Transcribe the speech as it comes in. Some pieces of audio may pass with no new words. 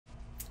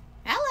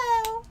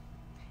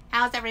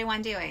how's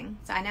everyone doing?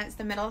 So I know it's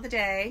the middle of the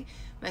day.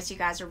 Most of you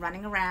guys are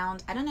running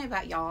around. I don't know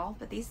about y'all,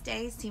 but these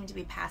days seem to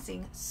be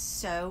passing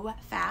so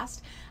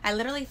fast. I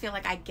literally feel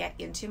like I get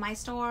into my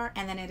store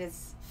and then it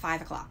is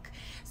 5 o'clock.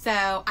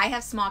 So I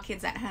have small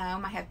kids at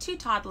home. I have 2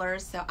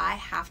 toddlers, so I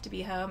have to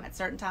be home at a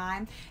certain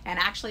time. And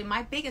actually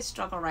my biggest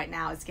struggle right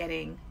now is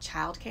getting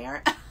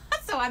childcare.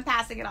 So I'm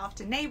passing it off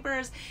to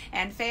neighbors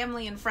and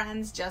family and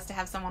friends just to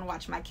have someone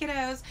watch my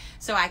kiddos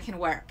so I can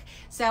work.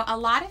 So a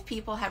lot of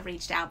people have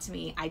reached out to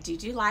me. I do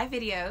live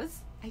videos.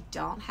 I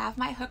don't have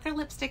my hooker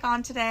lipstick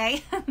on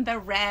today, the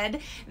red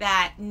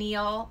that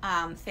Neil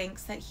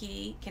thinks that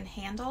he can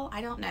handle.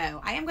 I don't know.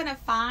 I am going to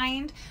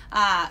find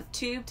a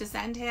tube to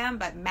send him,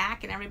 but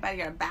Mac and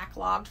everybody are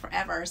backlogged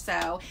forever.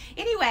 So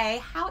anyway,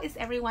 how is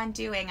everyone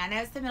doing? I know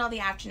it's the middle of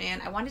the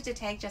afternoon. I wanted to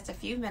take just a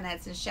few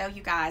minutes and show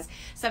you guys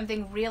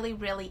something really,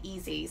 really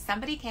easy.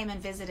 Somebody came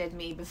and visited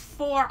me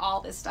before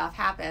all this stuff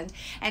happened,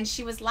 and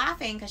she was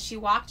laughing because she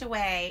walked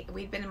away.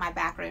 We'd been in my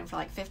back room for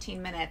like 15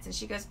 minutes, and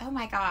she goes, oh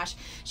my gosh.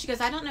 She goes,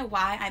 I don't know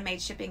why I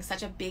made shipping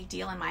such a big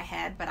deal in my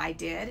head, but I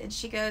did. And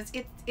she goes,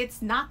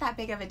 it's not that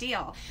big of a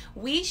deal.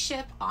 We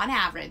ship on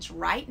average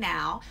right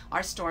now.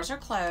 Our stores are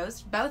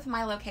closed. Both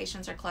my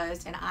locations are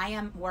closed, and I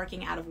am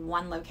working out of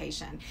one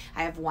location.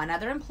 I have one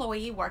other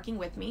employee working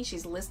with me.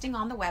 She's listing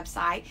on the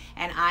website,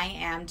 and I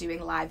am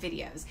doing live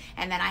videos.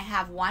 And then I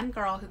have one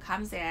girl who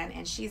comes in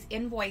and she's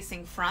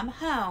invoicing from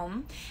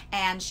home,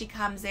 and she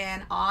comes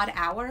in odd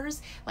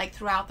hours, like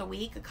throughout the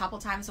week, a couple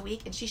times a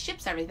week, and she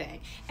ships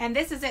everything. And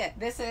this is it.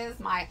 This is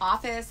my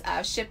office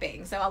of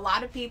shipping. So a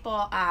lot of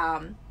people,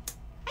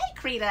 hey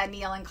Krita,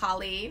 Neil, and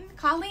Colleen.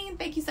 Colleen,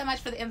 thank you so much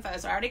for the info.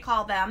 So I already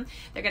called them.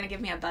 They're going to give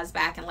me a buzz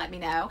back and let me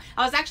know.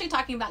 I was actually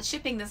talking about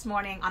shipping this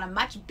morning on a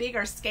much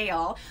bigger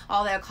scale,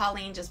 although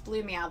Colleen just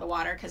blew me out of the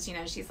water because, you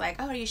know, she's like,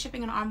 oh, are you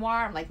shipping an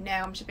armoire? I'm like, no,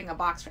 I'm shipping a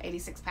box for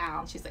 86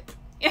 pounds. She's like,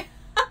 yeah.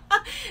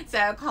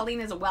 So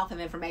Colleen is a wealth of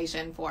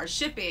information for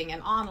shipping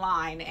and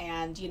online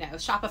and, you know,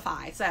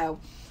 Shopify. So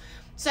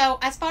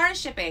as far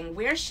as shipping,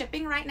 we're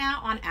shipping right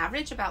now on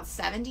average about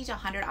 70 to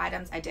 100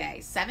 items a day.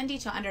 70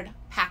 to 100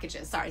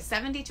 packages,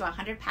 70 to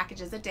 100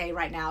 packages a day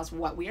right now is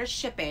what we are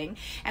shipping.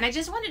 And I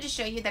just wanted to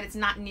show you that it's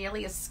not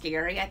nearly as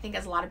scary, I think,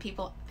 as a lot of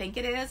people think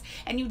it is.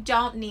 And you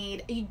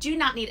do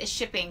not need a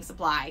shipping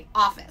supply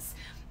office.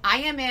 I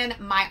am in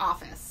my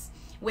office,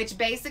 which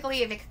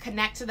basically if it could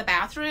connect to the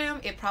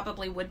bathroom, it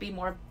probably would be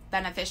more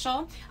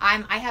beneficial.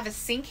 I have a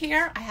sink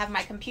here, I have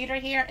my computer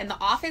here, and the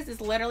office is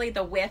literally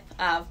the width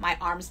of my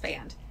arm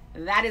span.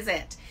 That is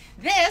it.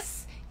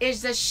 This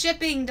is the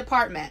shipping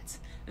department.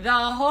 The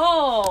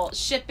whole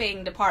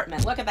shipping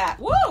department. Look at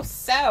that. Woo,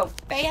 so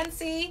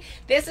fancy.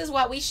 This is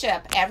what we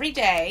ship every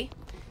day,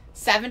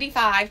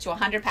 75 to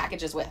 100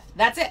 packages with.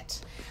 That's it.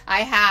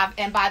 I have,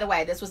 and by the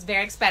way, this was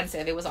very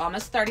expensive. It was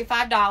almost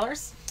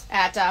 $35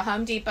 at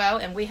Home Depot,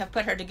 and we have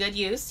put her to good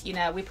use. You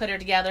know, we put her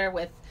together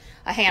with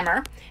a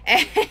hammer.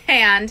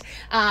 And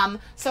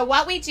so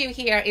what we do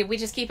here is we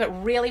just keep it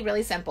really,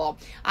 really simple.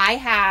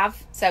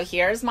 So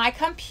here's my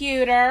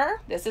computer.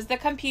 This is the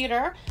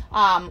computer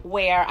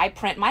where I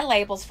print my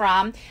labels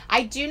from.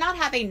 I do not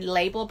have a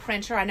label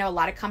printer. I know a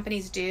lot of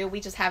companies do.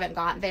 We just haven't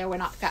gotten there. We're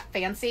not that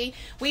fancy.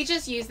 We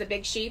just use the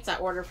big sheets I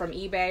order from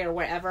eBay or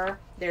wherever.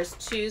 There's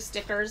 2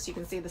 stickers. You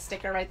can see the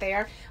sticker right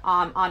there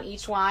on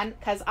each one,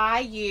 because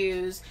I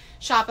use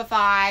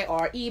Shopify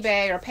or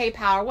eBay or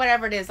PayPal or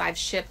whatever it is I've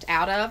shipped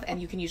out of,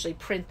 and you can usually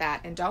print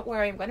that. And don't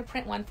worry, I'm going to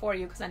print one for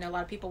you because I know a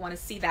lot of people want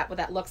to see what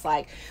that looks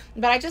like.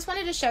 But I just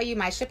wanted to show you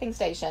my shipping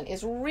station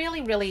is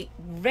really, really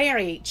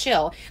very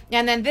chill.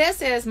 And then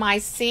this is my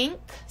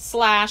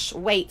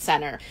sink/weight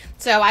center.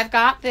 So I've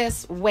got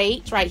this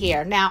weight right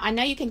here. Now, I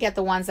know you can get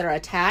the ones that are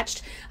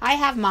attached. I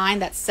have mine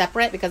that's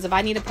separate because if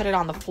I need to put it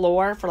on the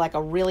floor for like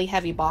a really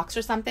heavy box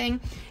or something,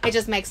 it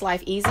just makes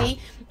life easy.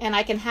 And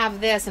I can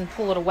have this and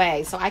pull it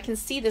away. So I can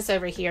see this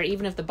over here,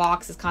 even if the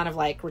box is kind of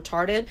like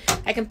retarded.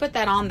 I can put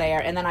that on there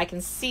and then I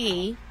can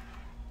see,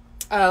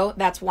 oh,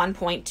 that's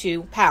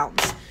 1.2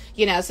 pounds.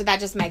 You know, so that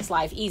just makes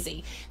life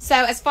easy. So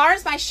as far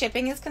as my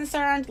shipping is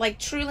concerned, like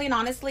truly and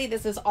honestly,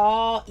 this is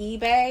all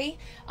eBay,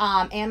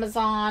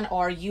 Amazon,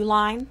 or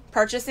Uline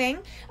purchasing.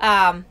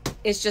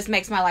 It just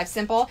makes my life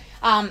simple.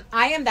 I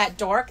am that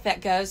dork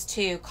that goes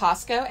to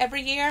Costco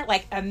every year.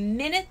 Like a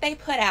minute they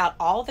put out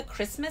all the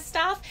Christmas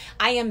stuff,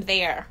 I am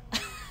there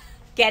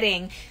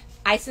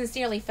I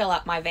sincerely fill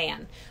up my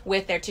van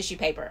with their tissue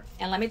paper.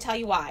 And let me tell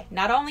you why.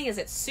 Not only is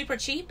it super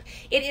cheap,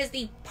 it is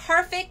the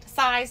perfect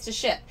size to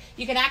ship.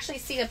 You can actually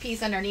see a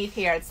piece underneath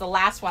here. It's the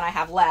last one I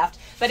have left,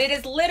 but it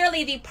is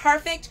literally the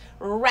perfect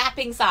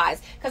wrapping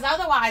size. Because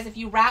otherwise, if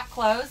you wrap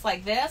clothes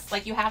like this,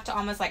 like you have to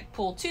almost like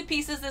pull 2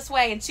 pieces this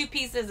way and 2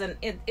 pieces, and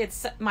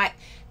it's my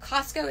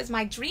Costco is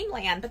my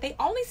dreamland, but they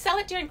only sell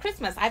it during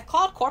Christmas. I've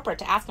called corporate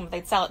to ask them if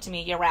they'd sell it to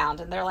me year round,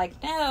 and they're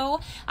like,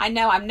 no. I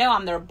know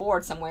I'm their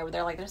board somewhere where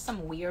they're like, there's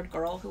some weird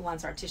girl who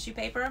wants our tissue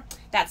paper.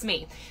 That's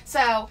me.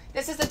 So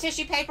this is the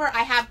tissue paper.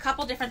 I have a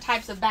couple different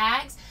types of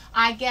bags.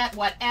 I get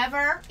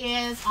whatever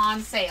is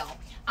on sale.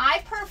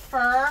 I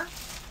prefer,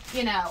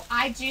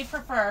 I do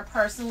prefer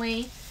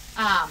personally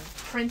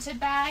printed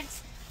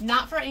bags.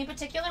 Not for any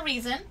particular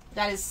reason.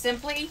 That is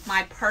simply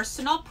my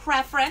personal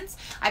preference.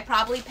 I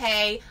probably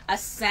pay a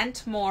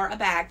cent more a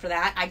bag for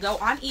that. I go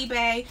on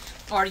eBay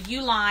or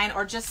Uline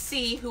or just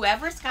see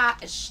whoever's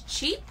got a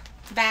cheap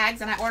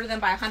bags, and I order them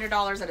by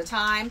 $100 at a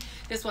time.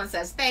 This one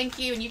says thank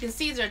you, and you can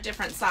see they're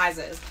different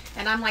sizes,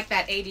 and I'm like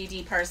that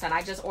ADD person.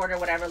 I just order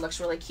whatever looks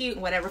really cute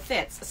and whatever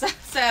fits.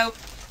 So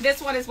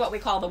this one is what we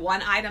call the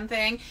one item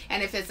thing,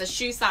 and if it's a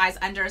shoe size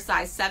under a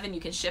size 7,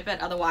 you can ship it.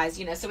 Otherwise,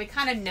 you know, so we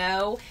kind of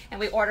know, and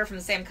we order from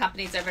the same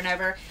companies over and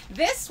over.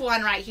 This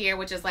one right here,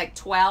 which is like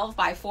 12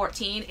 by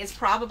 14, is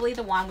probably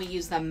the one we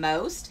use the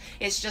most.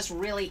 It's just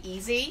really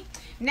easy.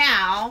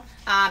 Now,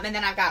 and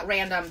then I've got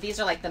random, these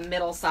are like the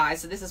middle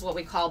size, so this is what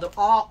we call the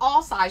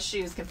all size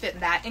shoes can fit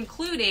in that,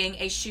 including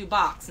a shoe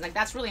box. And like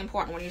that's really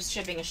important when you're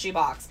shipping a shoe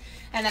box.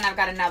 And then I've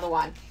got another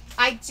one.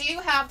 I do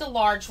have the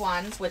large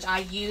ones, which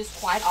I use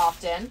quite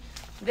often.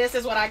 This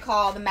is what I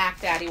call the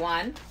Mac Daddy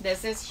one.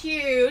 This is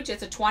huge.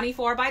 It's a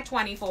 24 by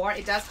 24.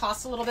 It does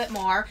cost a little bit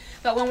more,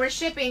 but when we're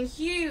shipping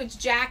huge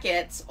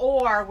jackets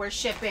or we're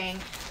shipping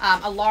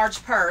a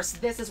large purse,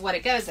 this is what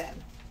it goes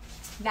in.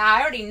 Now,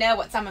 I already know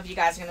what some of you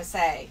guys are going to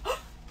say.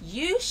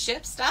 You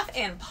ship stuff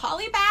in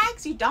poly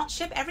bags? You don't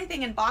ship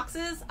everything in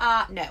boxes?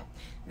 No.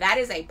 That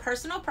is a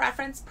personal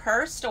preference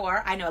per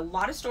store. I know a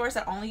lot of stores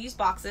that only use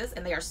boxes,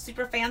 and they are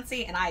super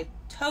fancy, and I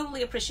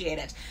totally appreciate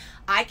it.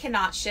 I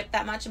cannot ship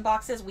that much in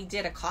boxes. We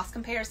did a cost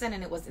comparison,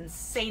 and it was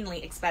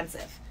insanely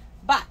expensive.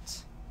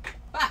 But,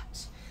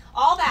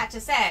 all that to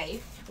say,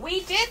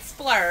 we did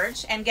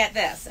splurge and get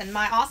this, and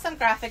my awesome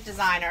graphic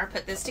designer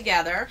put this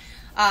together.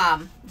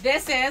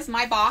 This is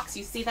my box.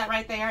 You see that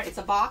right there? It's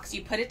a box.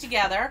 You put it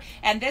together,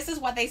 and this is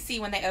what they see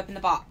when they open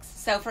the box.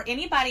 So for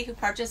anybody who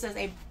purchases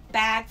a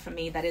bag from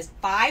me that is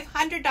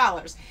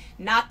 $500,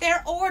 not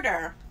their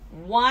order,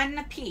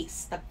 one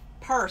piece, the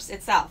purse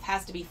itself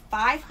has to be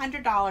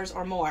 $500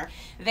 or more.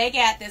 They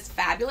get this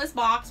fabulous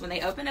box. When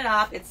they open it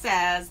up, it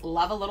says,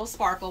 "Love a little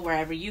sparkle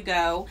wherever you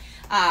go."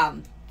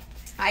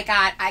 I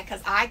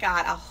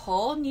got a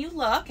whole new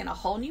look and a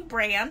whole new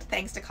brand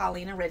thanks to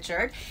Colleen and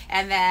Richard.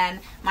 And then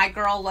my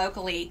girl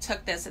locally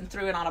took this and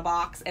threw it on a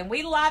box, and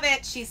we love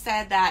it. She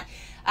said that,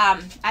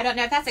 I don't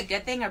know if that's a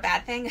good thing or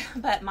bad thing,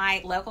 but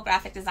my local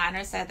graphic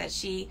designer said that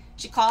she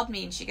called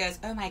me and she goes,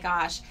 "Oh my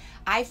gosh,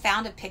 I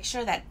found a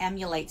picture that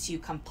emulates you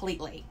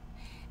completely."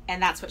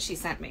 And that's what she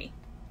sent me.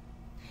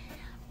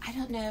 I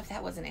don't know if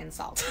that was an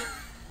insult.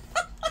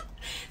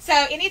 So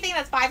anything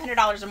that's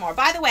 $500 or more.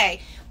 By the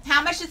way,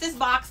 how much does this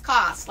box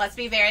cost? Let's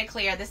be very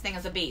clear. This thing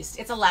is a beast.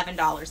 It's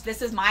 $11.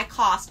 This is my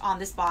cost on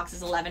this box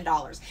is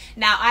 $11.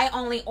 Now, I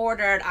only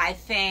ordered, I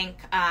think,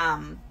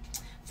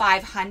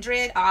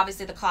 500.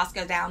 Obviously, the cost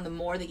goes down the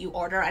more that you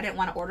order. I didn't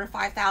want to order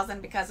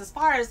 5,000 because as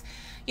far as,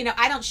 you know,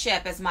 I don't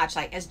ship as much.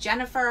 Like as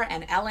Jennifer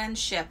and Ellen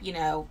ship, you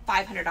know,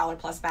 $500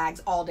 plus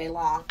bags all day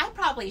long. I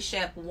probably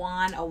ship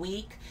one a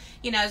week.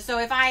 You know, so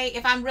if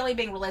I'm really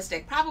being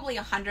realistic, probably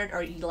 100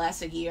 or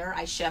less a year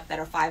I ship that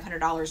are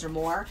 $500 or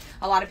more.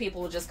 A lot of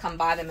people will just come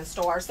buy them in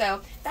store.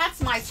 So that's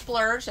my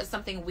splurge. That's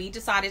something we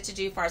decided to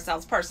do for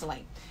ourselves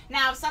personally.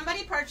 Now, if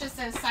somebody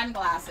purchases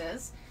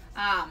sunglasses,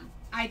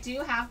 I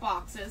do have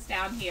boxes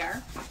down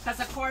here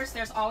because, of course,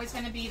 there's always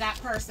going to be that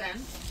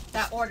person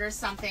that orders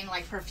something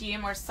like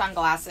perfume or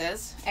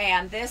sunglasses.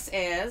 And this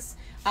is,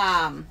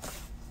 I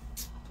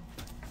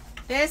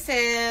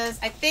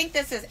think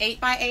this is 8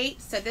 by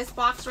 8. So this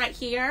box right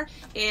here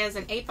is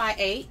an 8 by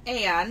 8,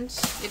 and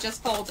it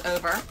just folds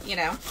over, you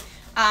know.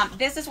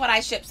 This is what I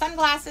ship: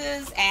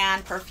 sunglasses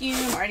and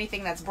perfume or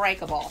anything that's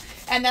breakable.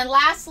 And then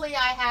lastly,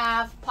 I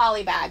have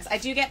poly bags. I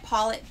do get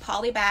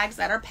poly bags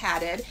that are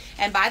padded.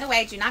 And by the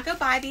way, do not go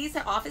buy these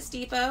at Office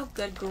Depot.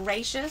 Good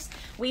gracious.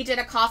 We did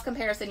a cost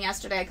comparison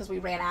yesterday because we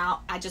ran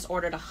out. I just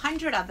ordered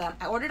 100 of them.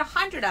 I ordered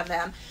 100 of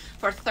them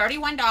for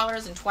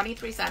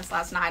 $31.23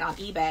 last night on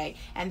eBay.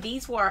 And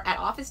these were at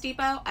Office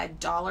Depot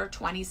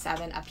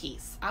 $1.27 a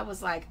piece. I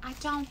was like, I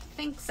don't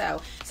think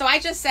so. So I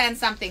just send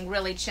something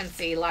really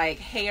chintzy like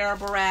hair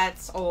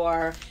barrettes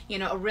or, you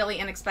know, a really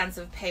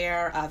inexpensive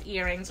pair of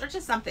earrings or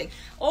just something.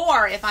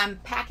 Or if I'm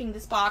packing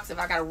this box, if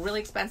I got a really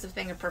expensive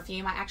thing of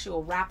perfume, I actually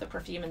will wrap the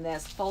perfume in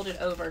this, fold it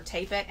over,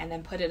 tape it, and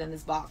then put it in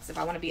this box if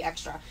I want to be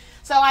extra.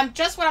 So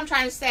what I'm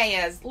trying to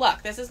say is,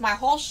 look, this is my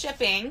whole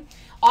shipping.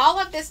 All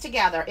of this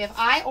together,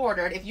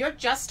 if you're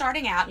just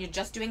starting out and you're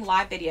just doing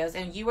live videos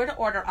and you were to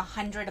order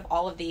 100 of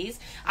all of these,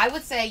 I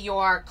would say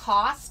your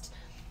cost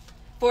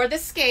for the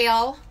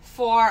scale,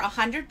 for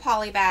 100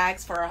 poly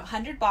bags, for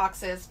 100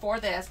 boxes,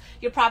 for this,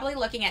 you're probably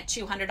looking at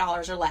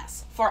 $200 or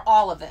less for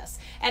all of this.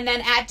 And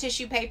then add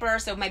tissue paper,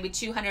 so maybe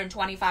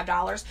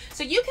 $225.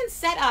 So you can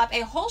set up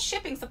a whole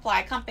shipping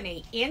supply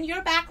company in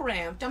your back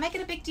room. Don't make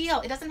it a big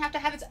deal. It doesn't have to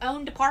have its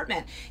own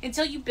department.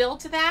 Until you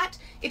build to that,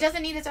 it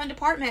doesn't need its own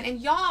department.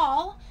 And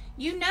y'all,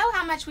 you know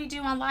how much we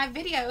do on live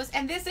videos,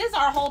 and this is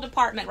our whole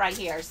department right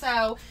here.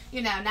 So,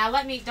 you know, now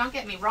don't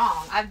get me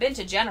wrong. I've been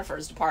to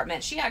Jennifer's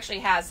department. She actually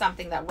has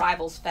something that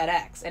rivals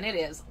FedEx, and it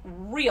is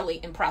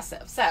really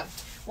impressive. So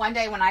one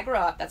day when I grow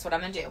up, that's what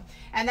I'm gonna do.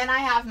 And then I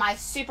have my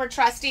super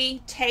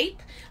trusty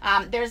tape.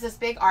 There's this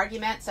big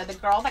argument. So the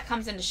girl that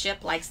comes in to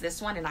ship likes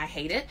this one and I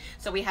hate it.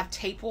 So we have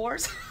tape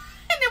wars.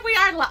 And then we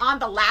are on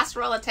the last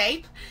roll of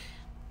tape.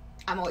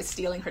 I'm always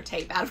stealing her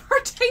tape out of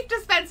her tape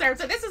dispenser.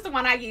 So this is the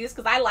one I use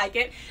because I like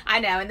it. I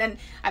know. And then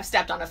I've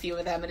stepped on a few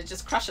of them and it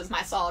just crushes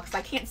my soul because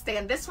I can't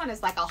stand. This one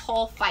is like a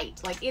whole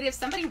fight. Like if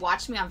somebody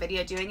watched me on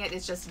video doing it,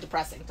 it's just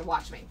depressing to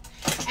watch me.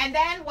 And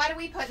then what do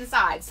we put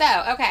inside?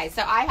 So, okay.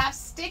 So I have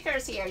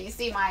stickers here. You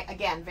see my,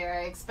 again,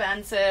 very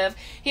expensive.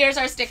 Here's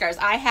our stickers.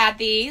 I had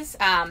these.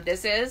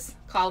 This is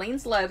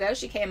Colleen's logo.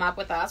 She came up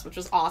with us, which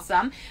was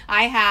awesome.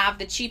 I have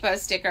the cheapo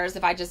stickers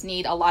if I just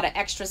need a lot of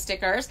extra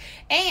stickers.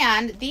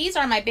 And these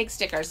are my big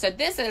stickers. So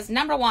this is,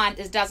 number one,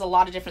 it does a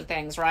lot of different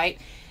things, right?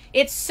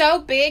 It's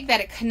so big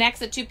that it connects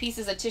the two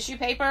pieces of tissue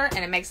paper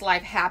and it makes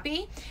life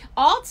happy.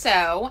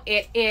 Also,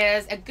 it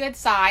is a good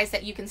size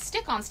that you can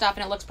stick on stuff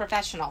and it looks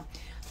professional.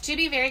 To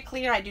be very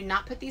clear, I do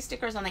not put these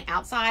stickers on the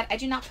outside. I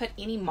do not put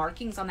any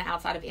markings on the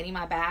outside of any of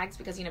my bags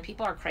because, you know,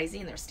 people are crazy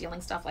and they're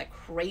stealing stuff like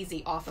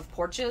crazy off of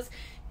porches.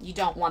 You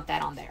don't want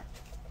that on there.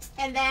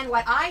 And then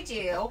what I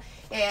do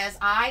is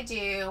I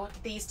do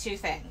these two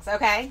things,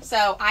 okay?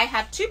 So I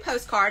have 2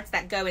 postcards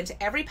that go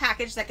into every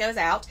package that goes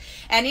out,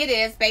 and it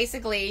is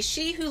basically,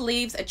 she who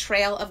leaves a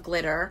trail of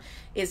glitter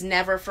is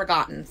never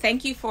forgotten.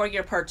 Thank you for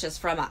your purchase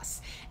from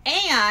us.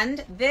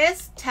 And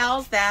this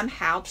tells them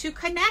how to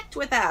connect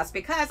with us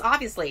because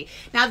obviously,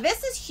 now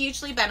this is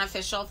hugely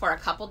beneficial for a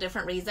couple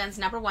different reasons.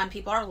 Number one,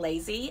 people are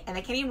lazy and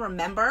they can't even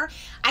remember.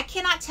 I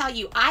cannot tell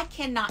you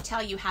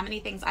how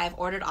many things I have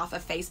ordered off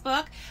of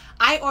Facebook.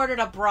 I ordered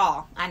a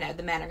bra. I know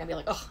the men are gonna be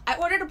like, oh, I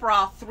ordered a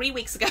bra 3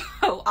 weeks ago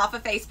off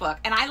of Facebook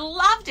and I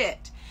loved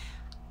it.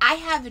 I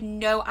have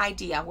no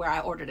idea where I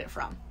ordered it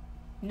from.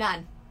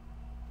 None.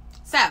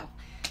 So,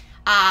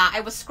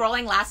 I was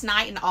scrolling last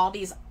night and all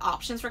these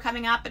options were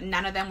coming up, but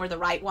none of them were the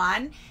right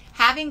one.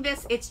 Having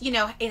this, it's, you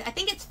know, I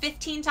think it's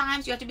 15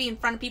 times. You have to be in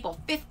front of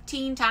people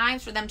 15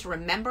 times for them to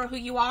remember who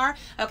you are.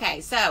 Okay,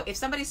 so if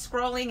somebody's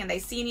scrolling and they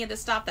see any of this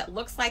stuff that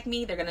looks like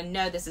me, they're going to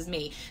know this is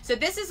me. So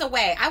this is a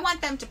way. I want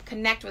them to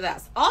connect with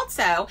us.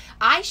 Also,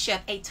 I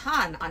ship a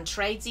ton on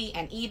Tradesy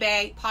and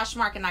eBay.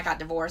 Poshmark and I got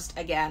divorced.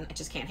 Again, I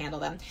just can't handle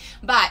them.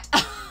 But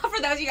for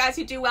those of you guys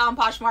who do well on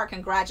Poshmark,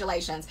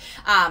 congratulations.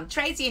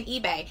 Tradesy and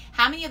eBay,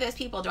 how many of those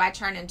people do I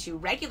turn into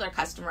regular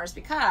customers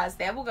because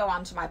they will go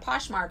onto my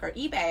Poshmark or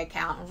eBay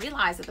account and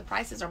realize that the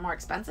prices are more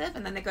expensive,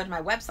 and then they go to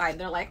my website and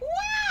they're like,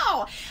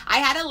 wow. I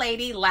had a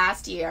lady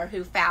last year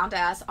who found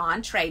us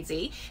on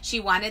Tradesy. She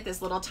wanted this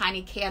little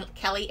tiny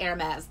Kelly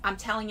Hermes. I'm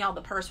telling y'all,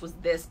 the purse was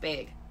this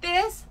big.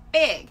 This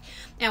big.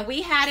 And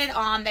we had it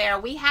on there.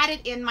 We had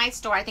it in my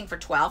store, I think, for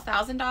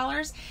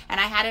 $12,000, and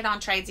I had it on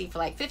Tradesy for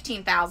like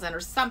 $15,000 or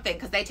something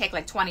because they take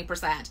like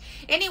 20%.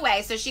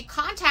 Anyway, so she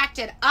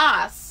contacted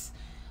us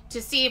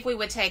to see if we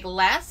would take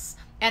less,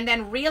 and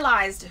then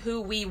realized who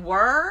we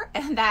were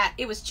and that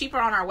it was cheaper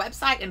on our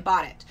website and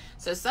bought it.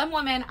 So some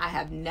woman I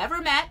have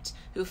never met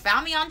who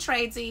found me on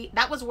Tradesy,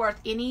 that was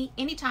worth any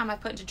time I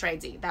put into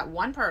Tradesy. That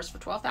one purse for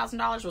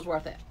 $12,000 was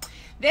worth it.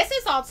 This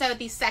is also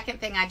the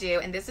second thing I do,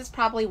 and this is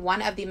probably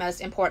one of the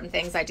most important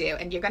things I do,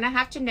 and you're gonna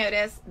have to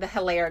notice the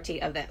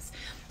hilarity of this.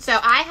 So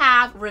I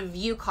have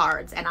review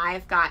cards, and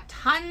I've got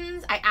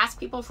tons. I ask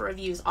people for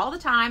reviews all the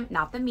time,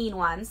 not the mean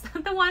ones,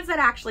 the ones that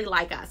actually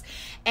like us.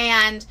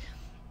 And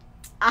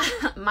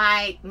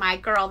my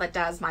girl that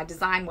does my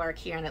design work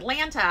here in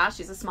Atlanta,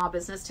 she's a small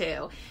business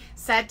too,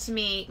 said to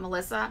me,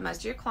 Melissa, most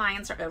of your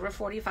clients are over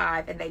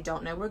 45 and they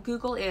don't know where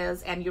Google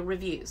is and your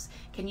reviews.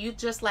 Can you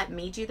just let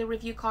me do the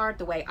review card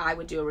the way I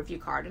would do a review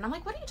card? And I'm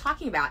like, what are you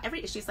talking about?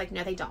 She's like,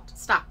 no, they don't.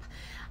 Stop.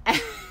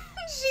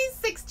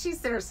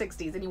 She's in her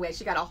 60s anyway.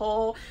 She got a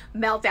whole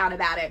meltdown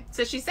about it.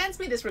 So she sends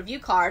me this review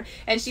card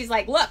and she's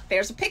like, look,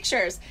 there's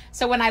pictures.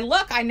 So when I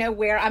look, I know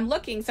where I'm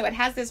looking. So it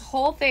has this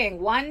whole thing,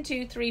 1,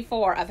 2, 3,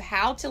 4 of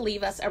how to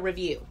leave us a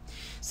review.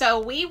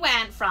 So we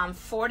went from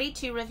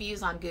 42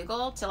 reviews on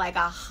Google to like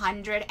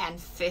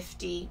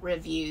 150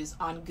 reviews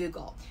on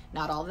Google.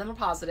 Not all of them are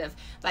positive,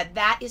 but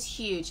that is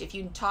huge. If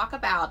you talk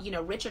about, you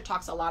know, Richard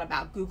talks a lot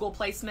about Google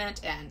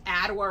placement and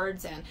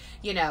AdWords and,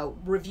 you know,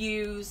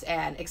 reviews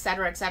and et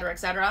cetera, et cetera, et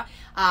cetera.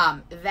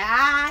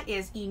 That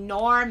is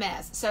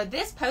enormous. So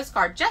this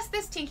postcard, just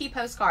this Tinky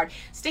postcard,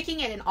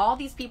 sticking it in all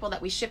these people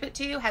that we ship it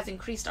to has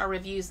increased our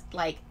reviews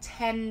like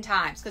 10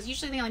 times. Because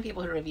usually the only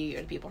people who review you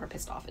are the people who are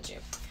pissed off at you.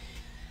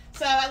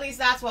 So at least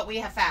that's what we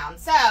have found.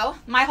 So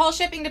my whole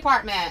shipping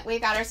department, we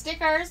got our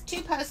stickers,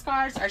 2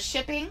 postcards, our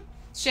shipping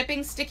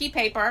sticky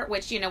paper,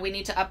 which, you know, we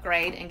need to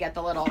upgrade and get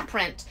the little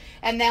print.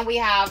 And then we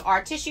have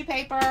our tissue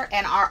paper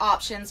and our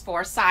options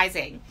for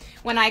sizing.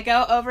 When I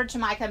go over to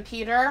my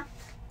computer,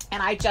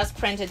 And I just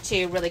printed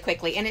 2 really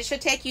quickly. And it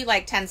should take you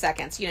like 10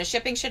 seconds. You know,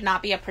 shipping should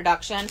not be a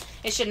production.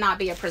 It should not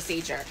be a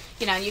procedure.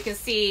 You know, you can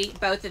see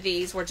both of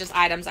these were just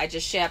items I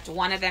just shipped.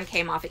 One of them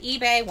came off of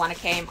eBay. One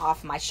came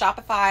off my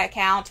Shopify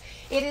account.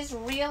 It is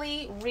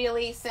really,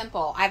 really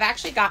simple. I've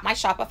actually got my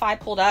Shopify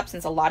pulled up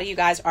since a lot of you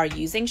guys are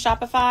using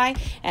Shopify.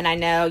 And I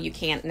know you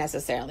can't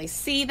necessarily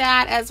see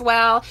that as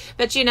well.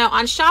 But, you know,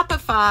 on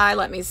Shopify,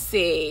 let me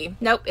see.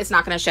 Nope, it's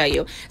not going to show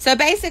you. So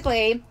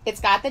basically,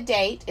 it's got the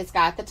date. It's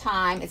got the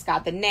time. It's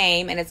got the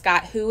name. And it's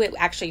got who it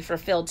actually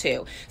fulfilled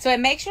to. So it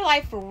makes your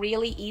life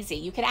really easy.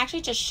 You can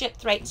actually just ship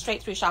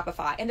straight through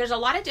Shopify. And there's a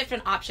lot of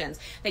different options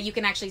that you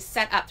can actually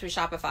set up through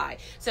Shopify.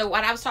 So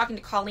what I was talking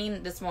to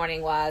Colleen this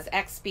morning was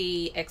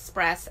XP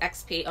Express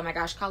XP. Oh my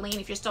gosh,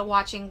 Colleen, if you're still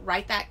watching,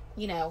 write that,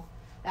 you know,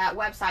 that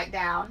website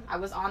down. I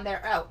was on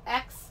there. Oh,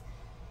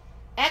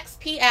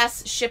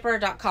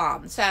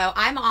 xpsshipper.com. So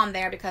I'm on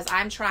there because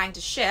I'm trying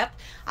to ship.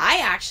 I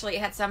actually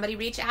had somebody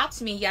reach out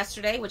to me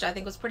yesterday, which I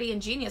think was pretty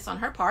ingenious on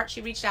her part.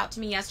 She reached out to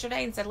me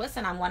yesterday and said,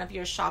 listen, I'm one of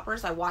your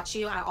shoppers. I watch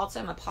you. I also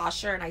am a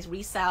posher and I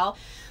resell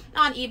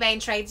on eBay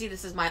and Tradesy.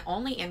 This is my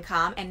only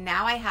income. And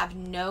now I have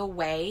no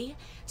way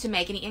to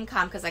make any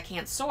income because I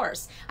can't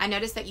source. I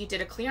noticed that you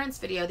did a clearance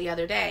video the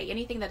other day.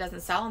 Anything that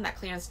doesn't sell in that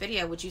clearance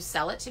video, would you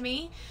sell it to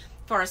me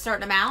for a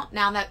certain amount?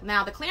 Now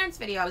the clearance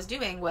video I was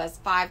doing was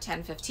 5,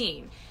 10,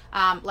 15.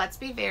 Let's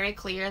be very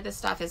clear. This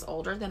stuff is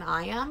older than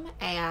I am,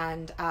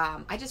 and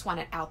I just want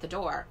it out the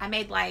door. I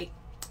made like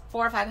 $400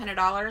 or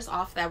 $500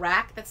 off the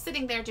rack that's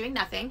sitting there doing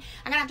nothing.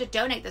 I'm gonna have to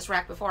donate this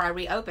rack before I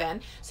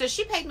reopen. So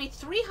she paid me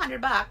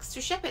 $300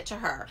 to ship it to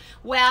her.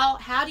 Well,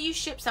 how do you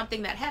ship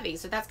something that heavy?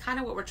 So that's kind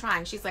of what we're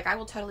trying. She's like, I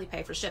will totally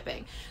pay for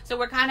shipping. So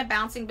we're kind of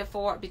bouncing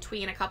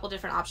between a couple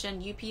different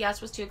options. UPS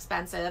was too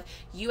expensive.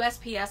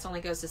 USPS only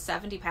goes to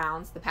 70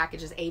 pounds. The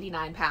package is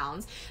 89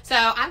 pounds. So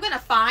I'm gonna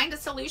find a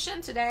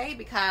solution today,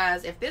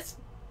 because if this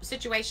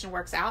situation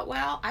works out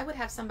well, I would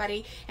have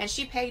somebody, and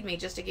she paid me,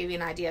 just to give you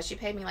an idea, she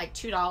paid me like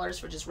 $2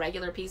 for just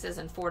regular pieces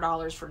and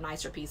 $4 for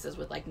nicer pieces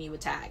with like new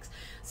tags.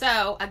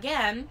 So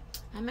again,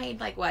 I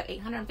made like what,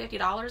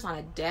 $850 on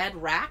a dead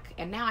rack,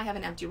 and now I have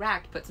an empty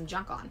rack to put some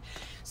junk on.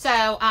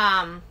 So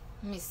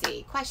let me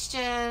see,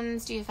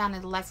 questions. Do you find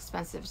it less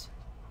expensive?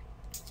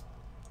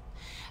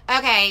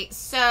 Okay,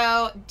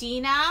 so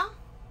Dina,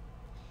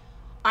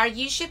 are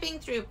you shipping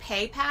through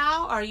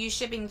PayPal or are you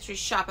shipping through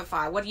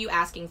Shopify? What are you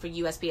asking for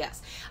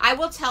USPS? I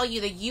will tell you,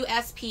 the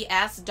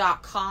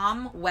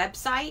USPS.com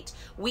website,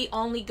 we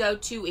only go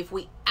to if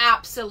we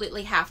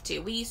absolutely have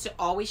to. We used to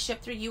always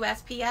ship through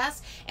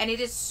USPS, and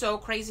it is so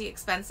crazy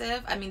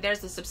expensive. I mean,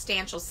 there's a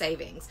substantial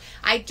savings.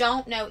 I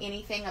don't know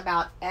anything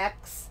about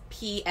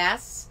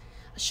XPS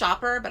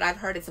Shopper, but I've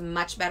heard it's a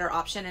much better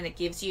option, and it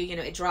gives you, you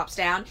know, it drops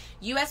down.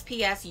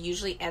 USPS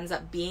usually ends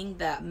up being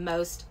the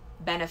most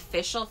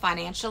beneficial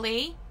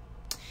financially.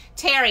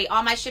 Terry,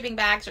 all my shipping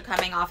bags are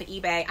coming off of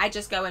eBay. I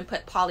just go and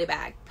put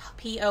Polybag,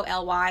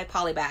 P-O-L-Y,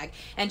 Polybag,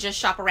 and just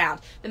shop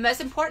around. The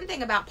most important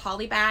thing about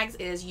poly bags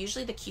is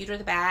usually the cuter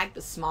the bag,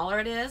 the smaller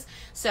it is.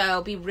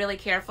 So be really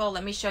careful.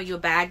 Let me show you a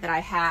bag that I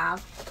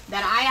have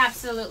that I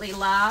absolutely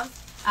love.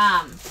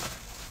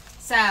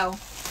 So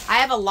I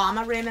have a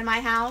llama room in my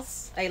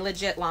house, a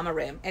legit llama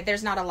room.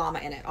 There's not a llama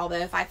in it, although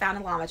if I found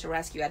a llama to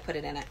rescue, I'd put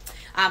it in it.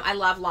 I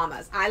love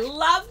llamas. I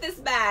love this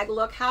bag.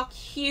 Look how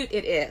cute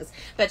it is.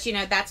 But, you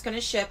know, that's going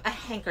to ship a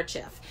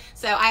handkerchief.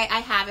 So I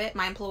have it.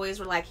 My employees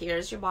were like,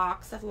 here's your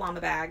box of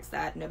llama bags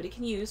that nobody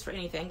can use for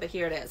anything, but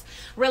here it is.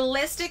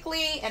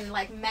 Realistically, and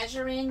like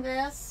measuring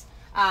this,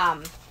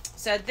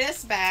 so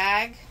this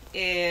bag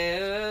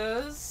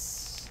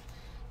is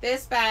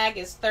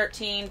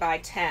 13 by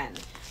 10.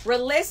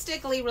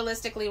 Realistically,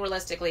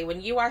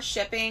 when you are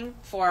shipping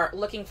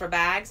looking for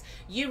bags,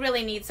 you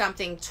really need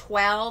something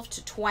 12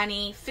 to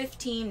 20,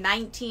 15,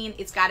 19.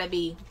 It's got to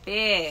be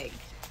big.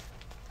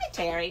 Hi,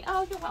 Terry.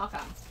 Oh, you're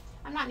welcome.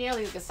 I'm not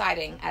nearly as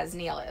exciting as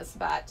Neil is,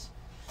 but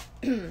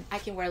I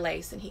can wear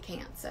lace and he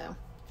can't, so.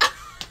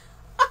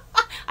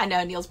 I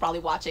know Neil's probably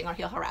watching, or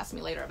he'll harass me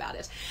later about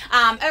it.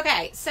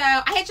 Okay, so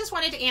I just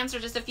wanted to answer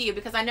just a few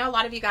because I know a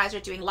lot of you guys are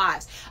doing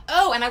lives.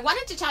 Oh, and I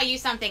wanted to tell you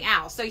something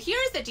else. So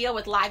here's the deal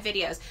with live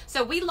videos.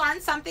 So we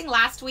learned something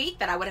last week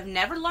that I would have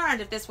never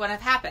learned if this wouldn't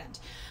have happened.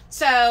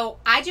 So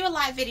I do a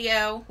live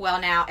video, well,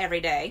 now every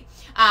day,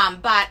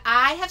 but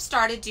I have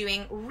started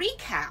doing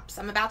recaps.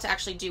 I'm about to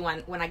actually do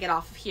one when I get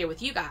off of here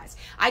with you guys.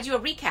 I do a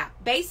recap.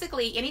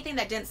 Basically, anything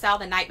that didn't sell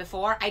the night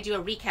before, I do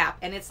a recap,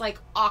 and it's like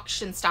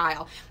auction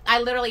style. I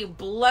literally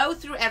blow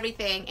through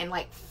everything in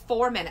like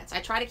 4 minutes. I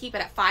try to keep it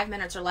at 5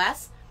 minutes or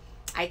less.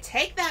 I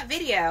take that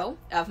video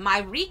of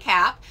my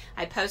recap,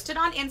 I post it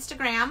on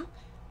Instagram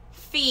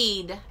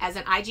feed as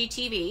an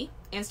IGTV,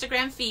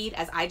 Instagram feed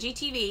as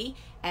IGTV,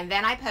 and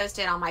then I post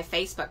it on my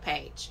Facebook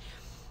page.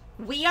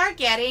 We are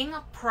getting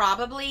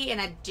probably an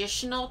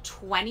additional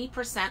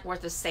 20%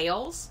 worth of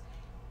sales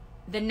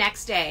the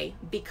next day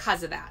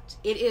because of that.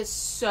 It is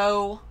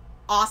so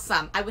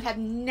awesome. I would have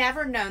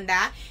never known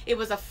that. It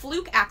was a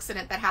fluke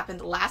accident that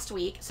happened last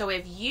week. So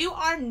if you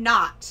are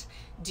not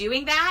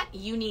doing that,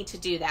 you need to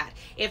do that.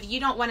 If you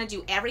don't want to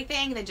do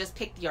everything, then just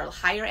pick your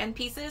higher end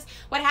pieces.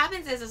 What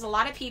happens is a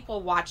lot of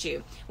people watch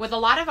you. With a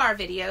lot of our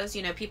videos,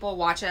 you know, people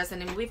watch us,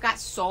 and we've got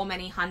so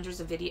many hundreds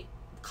of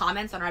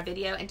comments on our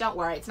video, and don't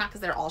worry, it's not because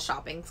they're all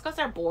shopping, it's because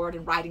they're bored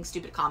and writing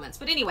stupid comments.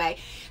 But anyway,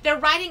 they're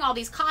writing all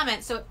these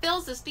comments, so it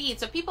fills this feed.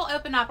 So people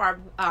open up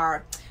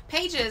our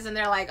pages and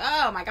they're like,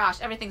 oh my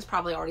gosh, everything's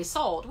probably already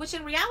sold, which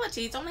in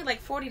reality it's only like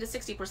 40 to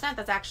 60%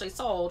 that's actually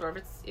sold, or if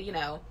it's, you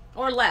know,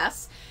 or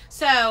less.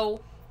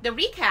 So the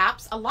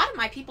recaps, a lot of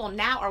my people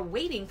now are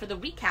waiting for the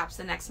recaps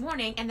the next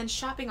morning and then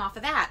shopping off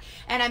of that.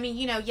 And I mean,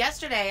 you know,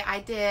 yesterday I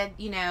did,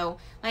 you know,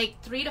 like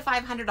 $300 to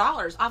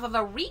 $500 off of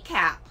a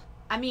recap.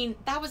 I mean,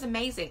 that was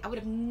amazing. I would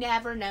have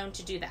never known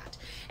to do that.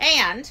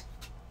 And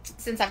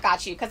since I've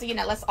got you, because, you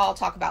know, let's all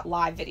talk about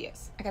live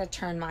videos. I got to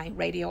turn my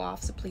radio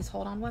off, so please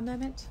hold on one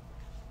moment.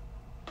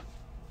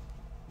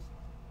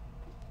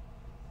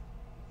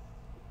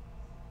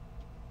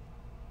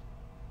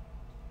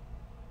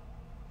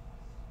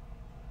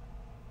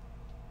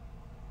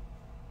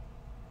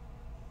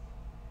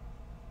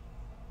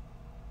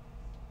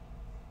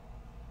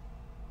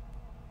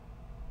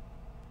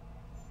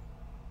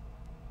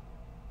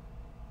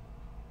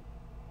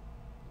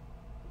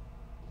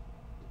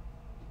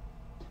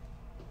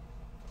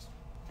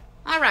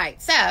 All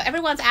right, so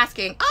everyone's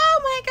asking, oh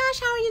my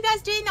gosh, how are you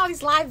guys doing all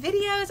these live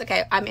videos?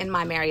 Okay, I'm in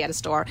my Marietta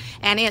store,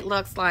 and it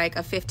looks like a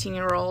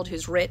 15-year-old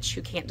who's rich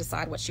who can't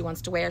decide what she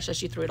wants to wear, so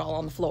she threw it all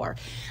on the floor.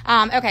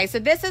 Okay, so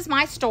this is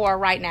my store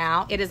right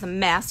now. It is a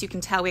mess. You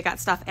can tell we got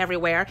stuff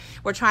everywhere.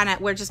 We're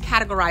just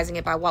categorizing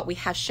it by what we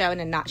have shown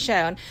and not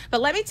shown. But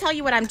let me tell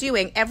you what I'm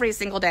doing every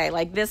single day.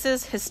 Like, this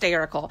is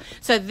hysterical.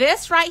 So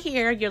this right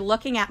here, you're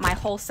looking at my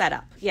whole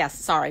setup. Yes,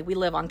 sorry, we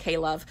live on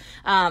K-Love.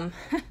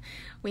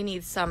 We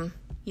need some,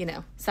 you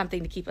know,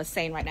 something to keep us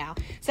sane right now.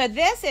 So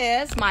this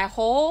is my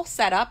whole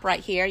setup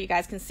right here. You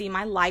guys can see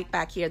my light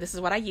back here. This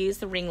is what I use,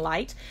 the ring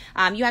light.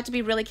 You have to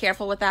be really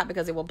careful with that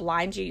because it will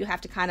blind you. You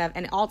have to kind of,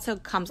 and it also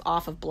comes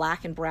off of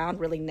black and brown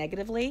really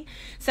negatively.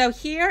 So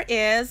here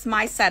is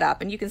my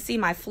setup, and you can see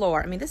my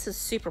floor. I mean, this is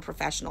super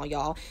professional,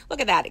 y'all.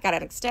 Look at that. It got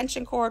an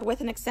extension cord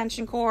with an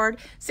extension cord,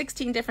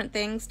 16 different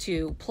things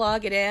to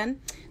plug it in.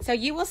 So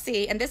you will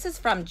see, and this is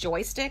from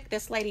Joystick.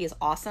 This lady is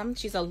awesome.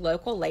 She's a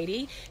local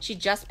lady. She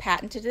just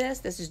patented this.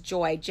 This is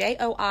Joy,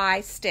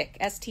 J-O-I, Stick,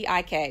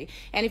 S-T-I-K.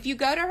 And if you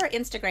go to her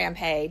Instagram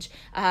page,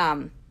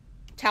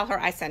 tell her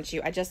I sent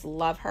you. I just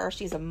love her.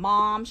 She's a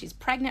mom. She's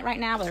pregnant right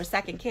now with her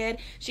second kid.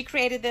 She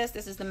created this.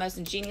 This is the most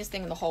ingenious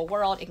thing in the whole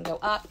world. It can go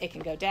up. It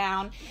can go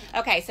down.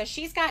 Okay, so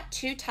she's got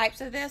two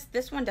types of this.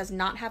 This one does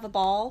not have a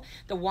ball.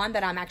 The one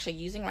that I'm actually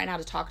using right now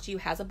to talk to you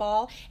has a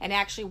ball and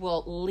actually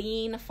will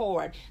lean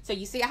forward. So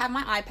you see I have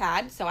my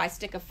iPad. So I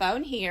stick a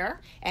phone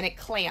here and it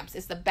clamps.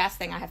 It's the best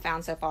thing I have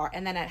found so far.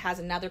 And then it has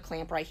another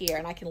clamp right here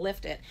and I can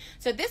lift it.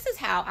 So this is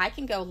how I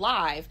can go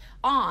live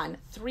on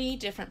 3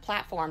 different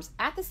platforms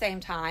at the same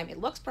time. It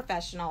looks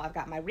professional. I've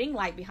got my ring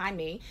light behind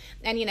me,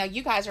 and you know,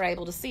 you guys are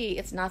able to see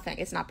it's nothing.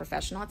 It's not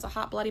professional. It's a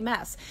hot bloody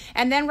mess.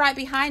 And then right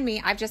behind me,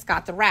 I've just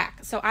got the rack.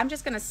 So I'm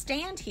just going to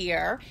stand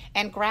here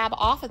and grab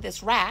off of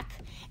this rack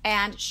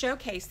and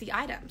showcase the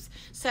items.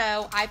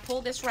 So I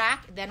pull this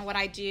rack, then what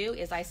I do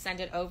is I send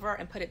it over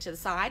and put it to the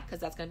side because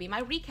that's going to be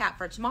my recap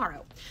for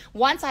tomorrow.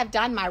 Once I've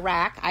done my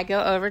rack, I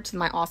go over to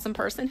my awesome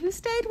person who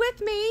stayed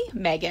with me,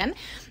 Megan.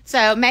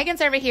 So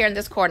Megan's over here in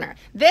this corner.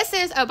 This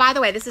is, oh, by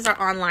the way, this is our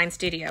online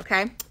studio,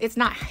 okay? It's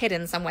not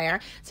hidden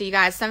somewhere. So you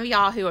guys, some of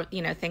y'all who,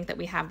 you know, think that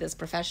we have this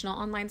professional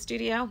online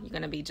studio, you're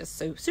going to be just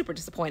so super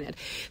disappointed.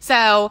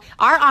 So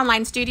our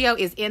online studio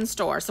is in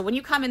store. So when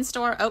you come in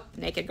store, oh,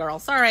 naked girl,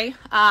 sorry.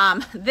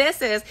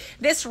 This is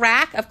this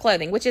rack of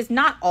clothing, which is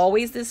not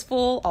always this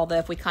full, although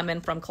if we come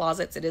in from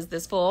closets, it is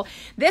this full.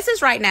 This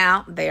is right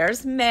now,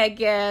 there's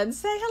Megan.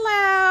 Say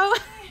hello.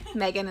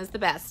 Megan is the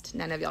best.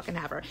 None of y'all can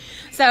have her.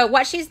 So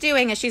what she's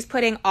doing is she's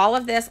putting all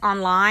of this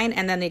online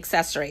and then the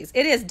accessories.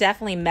 It is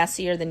definitely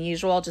messier than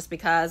usual just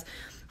because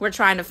we're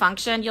trying to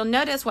function. You'll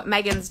notice what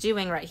Megan's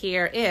doing right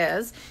here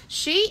is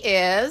she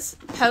is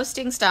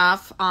posting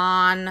stuff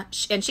on,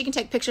 and she can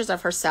take pictures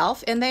of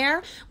herself in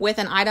there with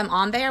an item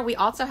on there. We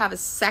also have a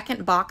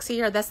second box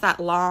here. That's that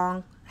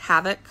long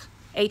Havoc,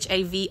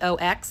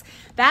 H-A-V-O-X.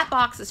 That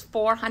box is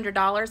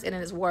 $400 and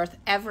it is worth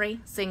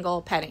every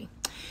single penny.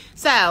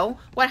 So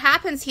what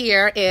happens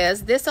here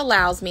is this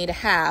allows me to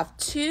have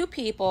 2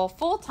 people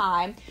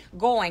full-time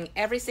going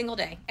every single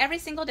day. Every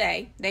single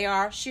day they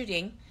are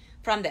shooting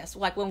from this,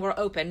 like when we're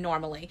open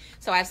normally.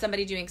 So I have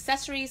somebody doing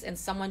accessories and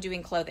someone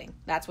doing clothing.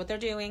 That's what they're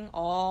doing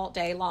all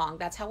day long.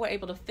 That's how we're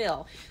able to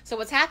fill. So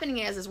what's happening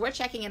is we're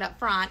checking it up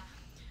front.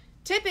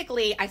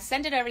 Typically, I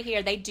send it over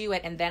here, they do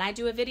it, and then I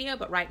do a video,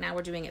 but right now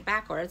we're doing it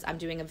backwards. I'm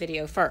doing a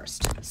video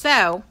first.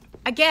 So,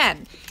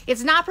 again,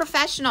 it's not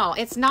professional.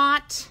 It's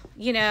not,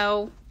 you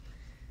know,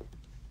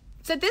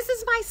 so this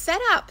is my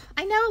setup.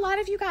 I know a lot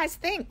of you guys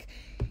think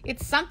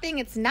it's something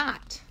it's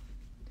not.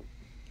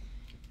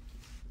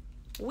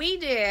 We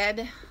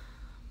did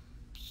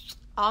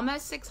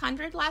almost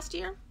 600 last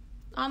year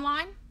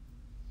online,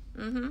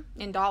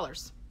 in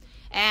dollars.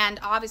 And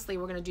obviously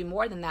we're going to do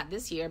more than that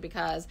this year,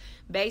 because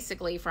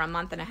basically for a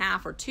month and a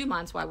half or 2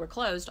 months while we're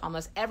closed,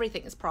 almost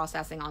everything is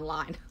processing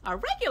online. Our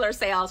regular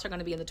sales are going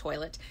to be in the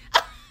toilet,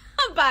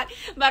 but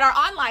our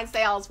online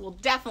sales will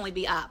definitely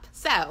be up.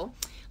 So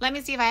let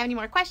me see if I have any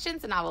more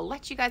questions, and I will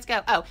let you guys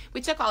go. Oh,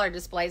 we took all our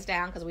displays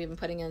down because we've been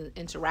putting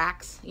into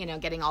racks, you know,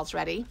 getting all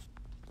ready.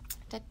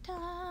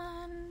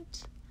 Da-dun.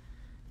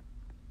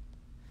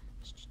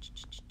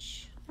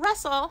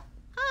 Russell,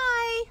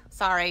 hi.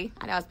 Sorry,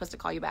 I know I was supposed to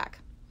call you back.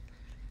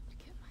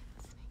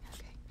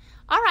 Okay.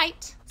 All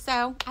right,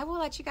 so I will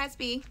let you guys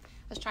be.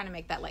 I was trying to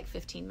make that like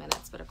 15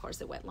 minutes, but of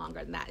course it went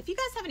longer than that. If you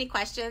guys have any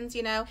questions,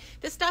 you know,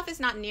 this stuff is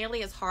not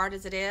nearly as hard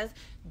as it is.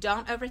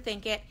 Don't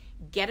overthink it.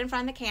 Get in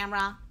front of the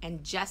camera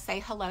and just say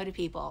hello to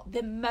people.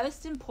 The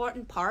most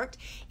important part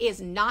is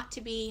not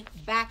to be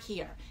back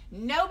here.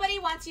 Nobody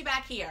wants you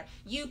back here.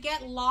 You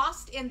get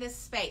lost in this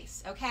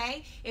space,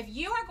 okay? If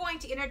you are going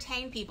to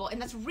entertain people, and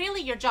that's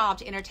really your job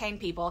to entertain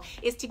people,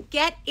 is to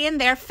get in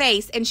their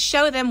face and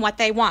show them what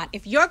they want.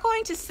 If you're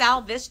going to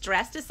sell this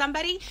dress to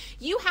somebody,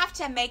 you have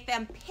to make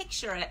them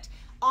picture it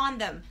on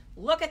them.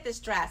 Look at this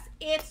dress.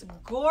 It's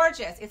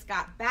gorgeous. It's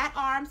got bat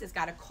arms. It's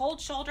got a cold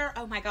shoulder.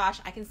 Oh my gosh,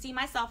 I can see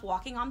myself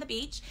walking on the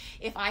beach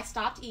if I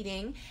stopped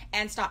eating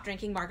and stopped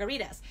drinking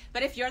margaritas.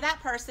 But if you're that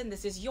person,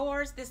 this is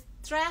yours. This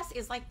dress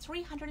is like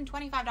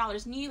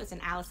 $325 new. It's an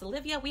Alice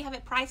Olivia. We have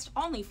it priced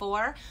only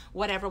for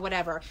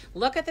whatever.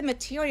 Look at the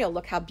material.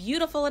 Look how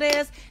beautiful it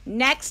is.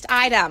 Next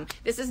item.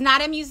 This is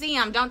not a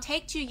museum. Don't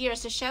take 2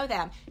 years to show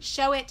them.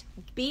 Show it.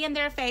 Be in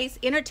their face.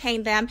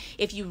 Entertain them.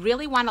 If you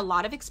really want a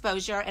lot of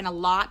exposure and a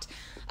lot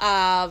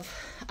of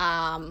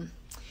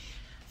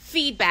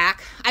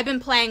feedback, I've been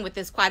playing with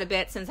this quite a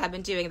bit since I've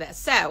been doing this.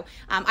 So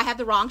I have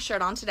the wrong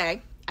shirt on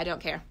today. I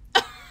don't care.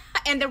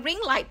 And the ring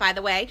light, by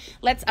the way,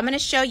 I'm going to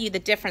show you the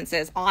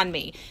differences on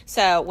me.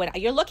 So when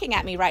you're looking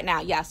at me right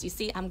now, yes, you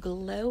see I'm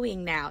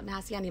glowing now.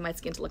 Now, see, I need my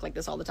skin to look like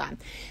this all the time.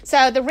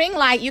 So the ring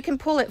light, you can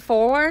pull it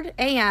forward,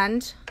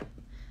 and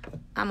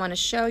I'm going to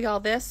show y'all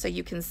this so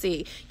you can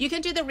see. You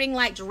can do the ring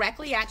light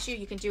directly at you.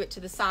 You can do it to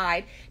the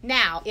side.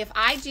 Now, if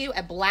I do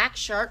a black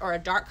shirt or a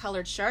dark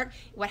colored shirt,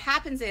 what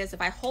happens is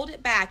if I hold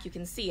it back, you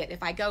can see it.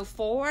 If I go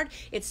forward,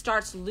 it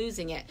starts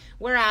losing it.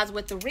 Whereas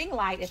with the ring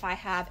light, if I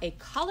have a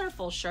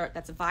colorful shirt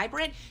that's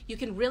vibrant, you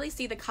can really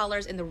see the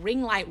colors, and the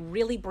ring light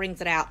really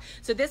brings it out.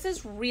 So this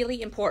is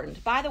really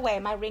important. By the way,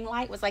 my ring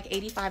light was like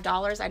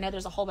 $85. I know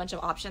there's a whole bunch of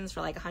options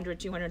for like $100,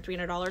 $200,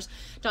 $300.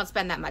 Don't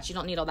spend that much. You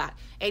don't need all that.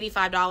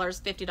 $85,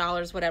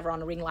 $50, whatever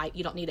on a ring light.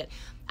 You don't need it.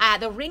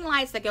 The ring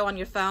lights that go on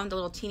your phone, the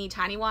little teeny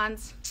tiny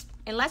ones,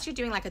 unless you're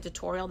doing like a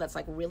tutorial that's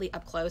like really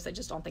up close, I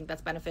just don't think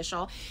that's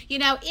beneficial. You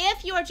know,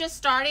 if you're just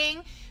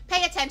starting,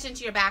 pay attention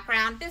to your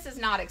background. This is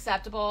not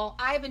acceptable.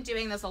 I've been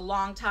doing this a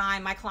long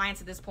time. My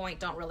clients at this point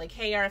don't really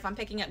care. If I'm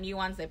picking up new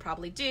ones, they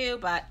probably do,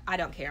 but I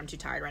don't care. I'm too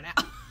tired right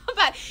now.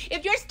 But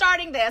if you're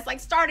starting this, like,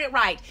 start it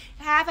right.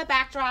 Have a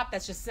backdrop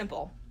that's just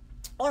simple.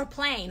 Or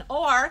plain,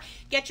 or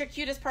get your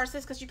cutest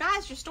purses, because you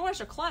guys, your stores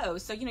are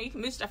closed, so you know you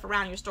can move stuff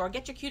around your store.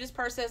 Get your cutest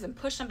purses and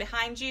push them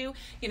behind you,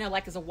 you know,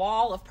 like as a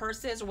wall of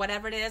purses or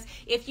whatever it is.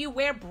 If you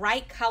wear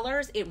bright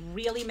colors, it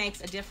really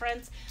makes a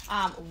difference.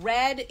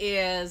 Red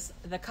is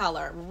the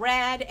color.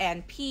 Red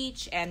and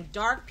peach and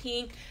dark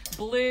pink.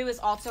 Blue is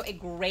also a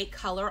great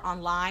color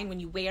online when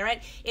you wear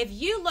it. If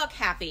you look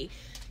happy,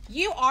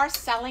 you are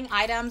selling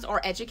items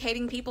or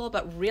educating people,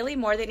 but really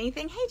more than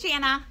anything, hey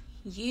Jana,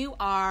 you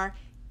are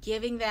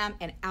giving them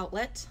an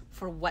outlet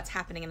for what's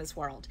happening in this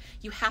world.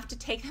 You have to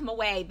take them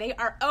away. They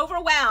are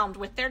overwhelmed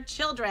with their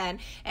children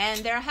and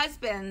their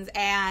husbands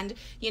and,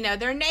 you know,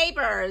 their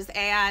neighbors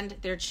and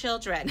their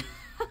children.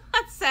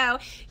 So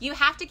you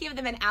have to give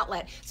them an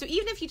outlet. So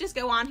even if you just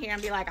go on here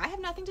and be like, I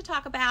have nothing to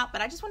talk about,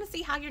 but I just want to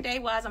see how your day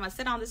was. I'm going to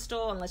sit on this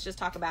stool and let's just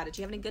talk about it.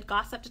 Do you have any good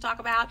gossip to talk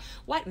about?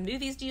 What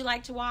movies do you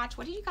like to watch?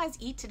 What did you guys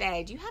eat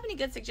today? Do you have any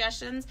good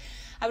suggestions?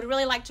 I would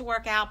really like to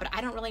work out, but I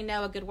don't really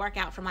know a good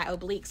workout for my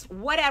obliques.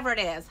 Whatever it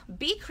is,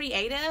 be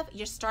creative.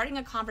 You're starting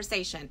a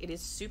conversation. It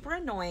is super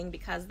annoying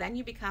because then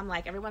you become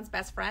like everyone's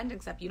best friend,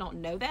 except you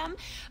don't know them.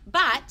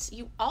 But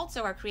you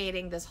also are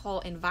creating this whole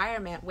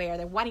environment where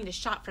they're wanting to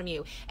shop from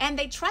you and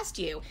they trust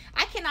you.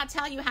 I cannot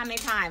tell you how many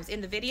times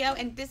in the video,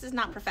 and this is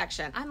not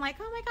perfection, I'm like,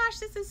 oh my gosh,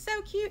 this is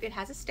so cute. It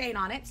has a stain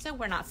on it, so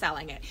we're not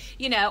selling it,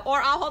 you know,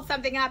 or I'll hold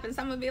something up and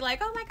someone will be like,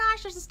 oh my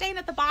gosh, there's a stain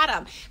at the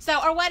bottom. So,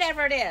 or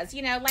whatever it is,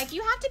 you know, like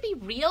you have to be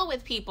real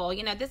with people.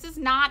 You know, this is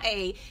not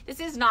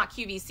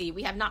QVC.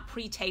 We have not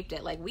pre-taped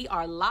it. Like, we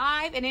are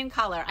live and in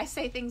color. I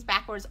say things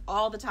backwards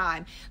all the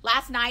time.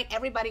 Last night,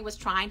 everybody was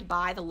trying to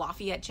buy the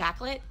Lafayette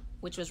jacket,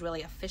 which was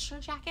really a Fisher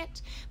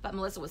jacket, but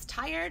Melissa was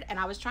tired, and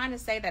I was trying to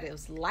say that it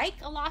was like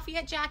a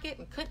Lafayette jacket,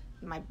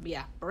 and my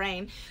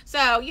brain.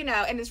 So, you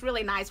know, and it's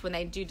really nice when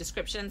they do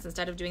descriptions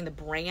instead of doing the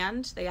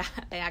brand, they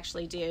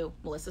actually do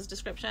Melissa's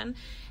description.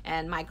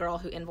 And my girl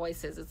who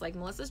invoices is like,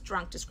 Melissa's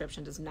drunk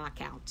description does not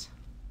count.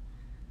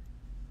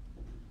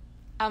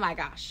 Oh my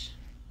gosh.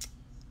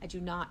 I do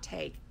not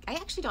take, I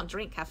actually don't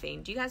drink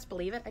caffeine. Do you guys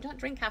believe it? I don't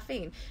drink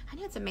caffeine. I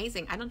know it's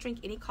amazing. I don't drink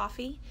any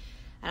coffee.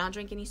 I don't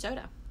drink any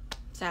soda.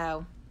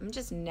 So I'm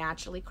just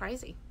naturally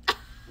crazy.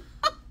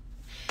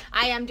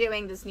 I am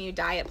doing this new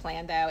diet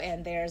plan though,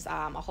 and there's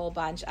a whole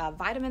bunch of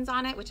vitamins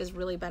on it, which is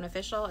really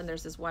beneficial. And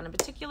there's this one in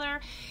particular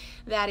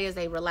that is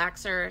a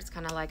relaxer. It's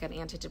kind of like an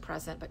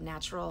antidepressant, but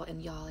natural. And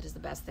y'all, it is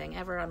the best thing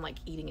ever. I'm like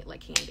eating it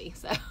like candy.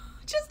 So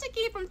just to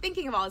keep from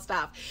thinking of all this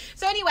stuff.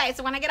 So anyway,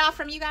 so when I get off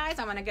from you guys,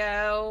 I'm going to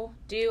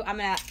do a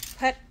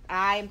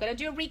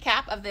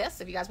recap of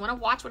this. If you guys want to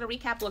watch what a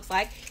recap looks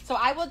like. So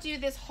I will do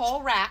this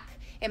whole rack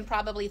in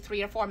probably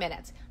 3 or 4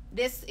 minutes.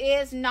 This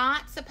is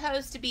not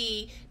supposed to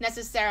be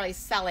necessarily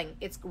selling.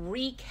 It's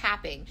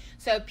recapping.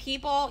 So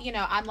people, you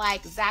know, I'm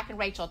like Zach and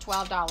Rachel,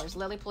 $12,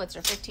 Lily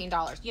Pulitzer,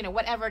 $15, you know,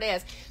 whatever it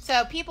is.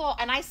 So people,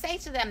 and I say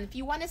to them, if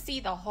you want to see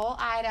the whole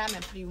item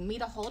and for me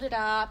to hold it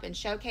up and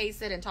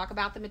showcase it and talk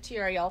about the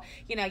material,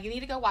 you know, you need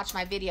to go watch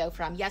my video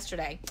from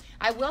yesterday.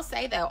 I will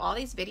say though, all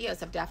these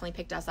videos have definitely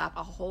picked us up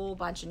a whole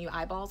bunch of new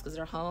eyeballs because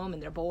they're home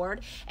and they're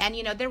bored. And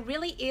you know, there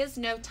really is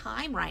no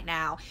time right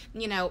now.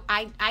 You know,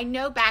 I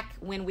know back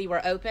when we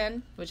were open,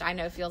 which I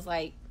know feels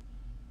like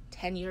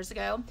 10 years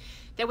ago,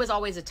 there was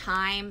always a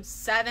time.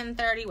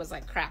 7:30 was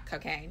like crack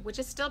cocaine, which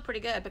is still pretty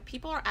good, but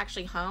people are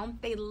actually home.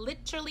 They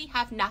literally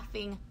have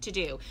nothing to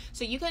do.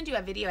 So you can do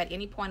a video at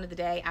any point of the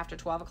day after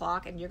 12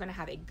 o'clock and you're going to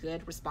have a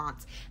good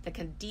response. The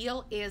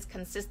deal is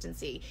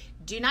consistency.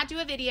 Do not do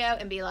a video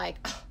and be like,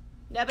 oh,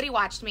 nobody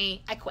watched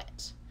me, I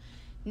quit.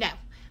 No.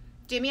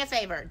 Do me a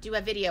favor. Do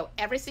a video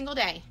every single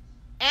day,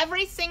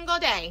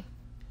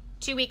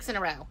 2 weeks in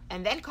a row,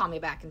 and then call me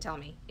back and tell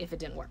me if it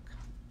didn't work.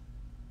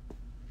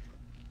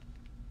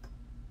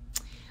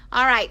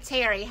 All right,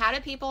 Terry, how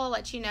do people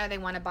let you know they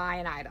want to buy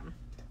an item?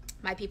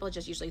 My people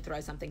just usually throw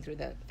something through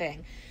the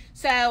thing.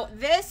 So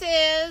this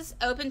is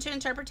open to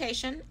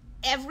interpretation.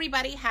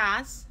 Everybody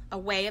has a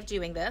way of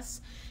doing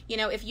this. You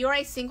know, if you're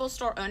a single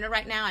store owner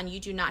right now and you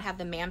do not have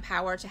the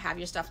manpower to have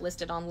your stuff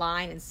listed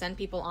online and send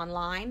people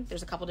online,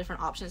 there's a couple different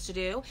options to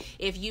do.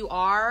 If you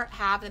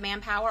have the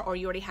manpower or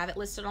you already have it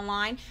listed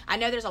online, I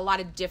know there's a lot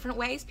of different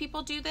ways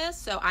people do this,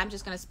 so I'm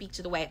just going to speak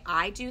to the way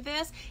I do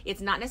this.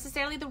 It's not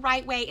necessarily the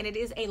right way, and it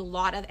is a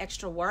lot of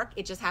extra work.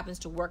 It just happens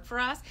to work for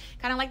us.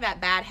 Kind of like that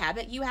bad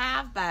habit you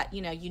have, but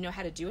you know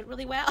how to do it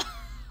really well.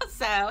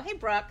 So, hey,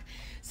 Brooke.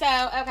 So,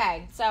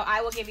 okay, so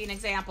I will give you an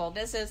example.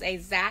 This is a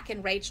Zach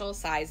and Rachel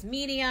size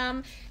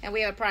medium, and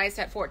we have a price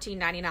at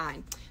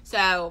 $14.99.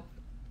 So,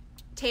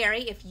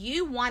 Terry, if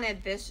you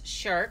wanted this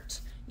shirt,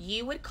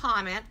 you would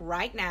comment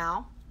right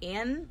now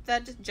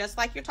just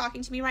like you're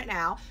talking to me right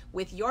now,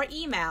 with your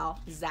email,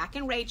 Zach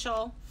and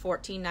Rachel,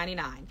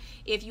 $14.99.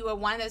 If you were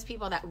one of those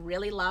people that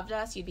really loved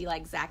us, you'd be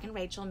like Zach and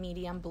Rachel,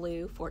 medium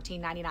blue,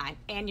 $14.99,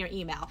 and your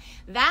email.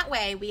 That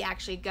way, we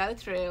actually go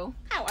through.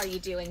 How are you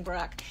doing,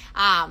 Brooke?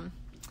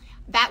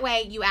 That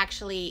way, you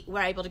actually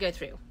were able to go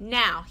through.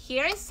 Now,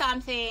 here is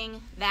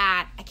something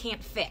that I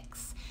can't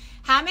fix.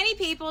 How many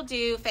people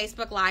do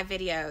Facebook Live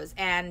videos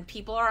and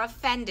people are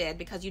offended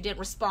because you didn't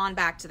respond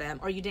back to them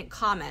or you didn't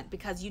comment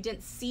because you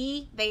didn't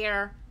see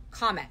their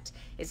comment?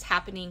 It's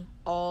happening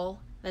all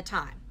the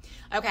time.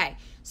 Okay,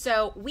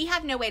 so we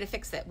have no way to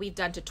fix it. We've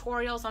done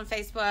tutorials on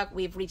Facebook.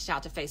 We've reached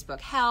out to Facebook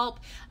Help.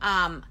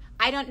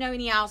 I don't know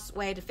any else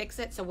way to fix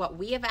it. So what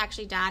we have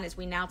actually done is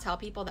we now tell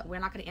people that we're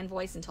not going to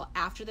invoice until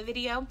after the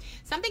video.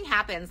 Something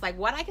happens, like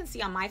what I can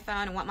see on my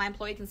phone and what my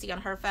employee can see on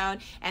her phone,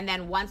 and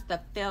then once the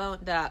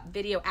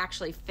video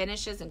actually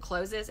finishes and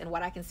closes, and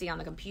what I can see on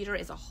the computer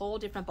is a whole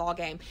different ball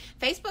game.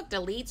 Facebook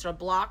deletes or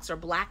blocks or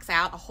blacks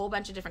out a whole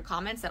bunch of different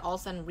comments that all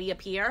of a sudden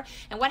reappear.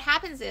 And what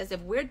happens is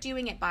if we're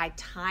doing it by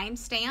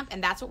timestamp,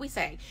 and that's what we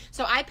say.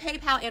 So I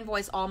PayPal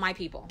invoice all my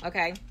people,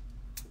 okay?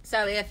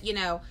 So if,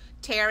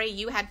 Terry,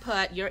 you had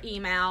put your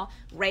email,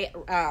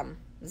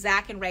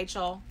 Zach and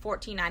Rachel,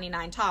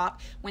 $14.99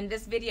 top. When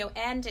this video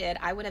ended,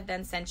 I would have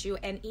then sent you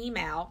an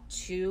email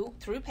through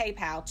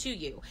PayPal to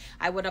you.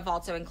 I would have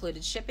also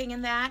included shipping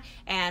in that,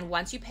 and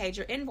once you paid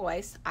your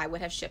invoice, I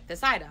would have shipped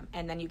this item,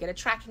 and then you get a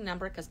tracking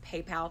number because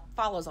PayPal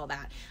follows all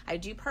that. I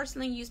do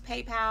personally use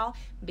PayPal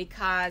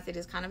because it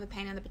is kind of a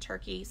pain in the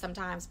turkey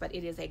sometimes, but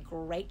it is a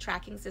great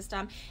tracking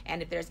system,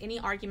 and if there's any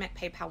argument,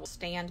 PayPal will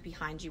stand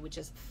behind you, which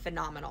is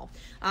phenomenal.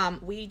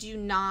 We do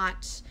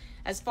not...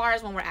 As far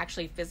as when we're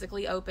actually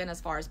physically open,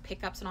 as far as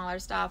pickups and all our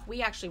stuff,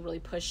 we actually really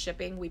push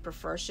shipping. We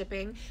prefer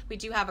shipping. We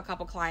do have a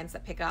couple clients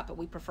that pick up, but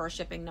we prefer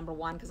shipping, number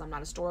one, because I'm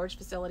not a storage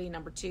facility.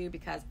 Number two,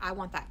 because I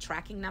want that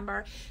tracking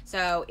number.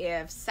 So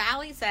if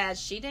Sally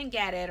says she didn't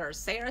get it or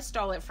Sarah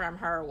stole it from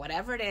her,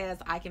 whatever it is,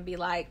 I can be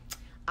like,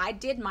 I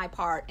did my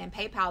part, and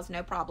PayPal's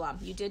no problem.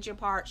 You did your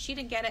part. She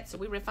didn't get it, so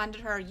we refunded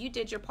her. You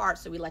did your part,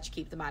 so we let you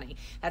keep the money.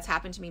 That's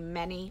happened to me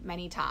many,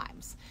 many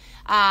times.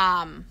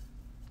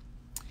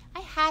 I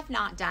have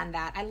not done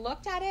that. I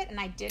looked at it and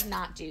I did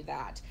not do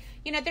that.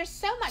 There's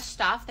so much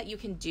stuff that you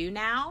can do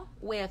now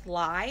with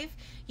live,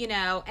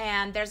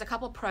 and there's a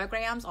couple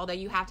programs, although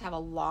you have to have a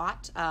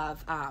lot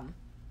of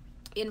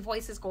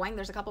invoices going.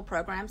 There's a couple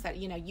programs that,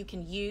 you know, you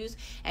can use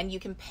and you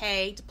can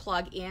pay to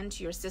plug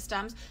into your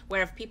systems,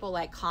 where if people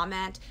like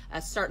comment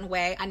a certain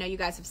way, I know you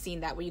guys have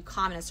seen that, where you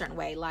comment a certain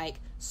way, like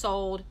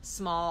sold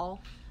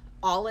small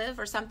olive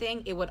or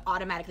something, it would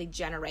automatically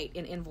generate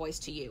an invoice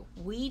to you.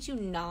 We're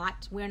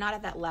not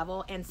at that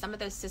level, and some of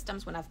those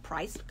systems, when I've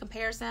price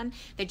comparison,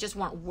 they just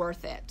weren't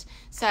worth it.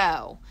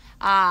 So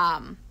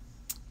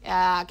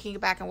can you go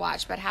back and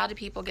watch? But how do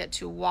people get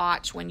to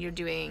watch when you're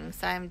doing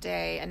same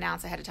day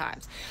announce ahead of time?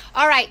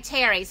 All right,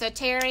 Terry. So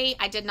Terry,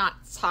 I did not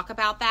talk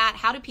about that.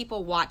 How do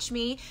people watch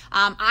me?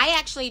 I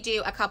actually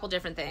do a couple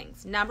different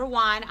things. Number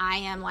one, I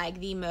am like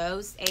the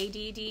most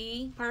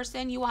ADD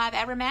person you will have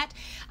ever met.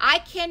 I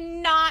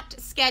cannot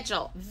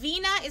schedule.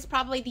 Vina is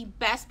probably the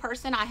best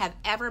person I have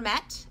ever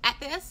met at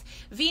this.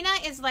 Vina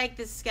is like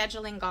this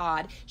scheduling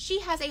god. She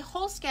has a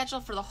whole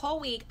schedule for the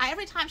whole week.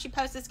 Every time she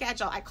posts a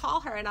schedule, I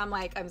call her and I'm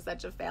like, I'm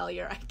such a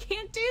failure. I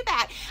can't do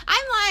that.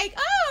 I'm like,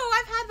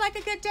 oh, I've had like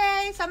a good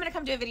day, so I'm gonna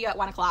come do a video at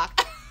 1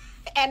 o'clock.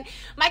 And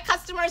my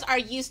customers are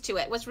used to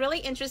it. What's really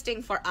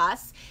interesting for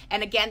us,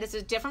 and again, this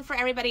is different for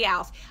everybody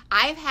else,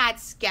 I've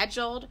had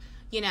scheduled,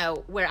 you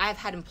know, where I've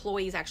had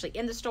employees actually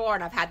in the store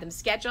and I've had them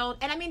scheduled.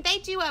 And I mean, they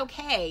do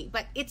okay,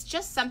 but it's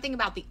just something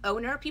about the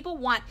owner. People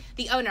want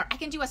the owner. I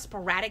can do a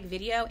sporadic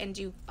video and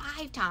do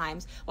 5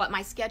 times what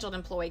my scheduled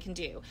employee can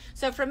do.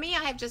 So for me,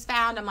 I have just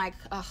found, I'm like,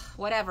 ugh,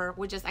 whatever,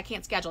 I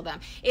can't schedule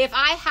them. If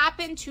I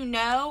happen to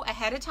know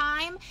ahead of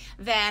time,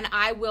 then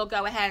I will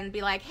go ahead and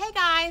be like, hey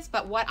guys,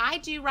 but what I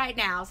do right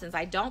now, since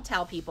I don't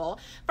tell people,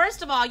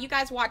 first of all, you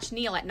guys watch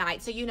Neil at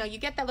night, so you know, you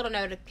get that little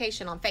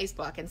notification on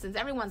Facebook, and since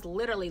everyone's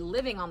literally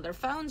living on their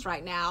phones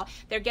right now,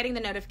 they're getting the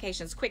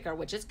notifications quicker,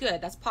 which is good.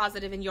 That's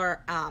positive in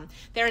your,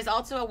 there is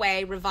also a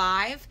way,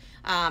 Revive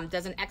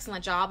does an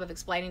excellent job of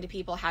explaining to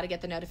people how to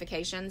get the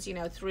notifications, you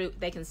know, through,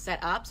 they can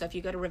set up. So if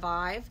you go to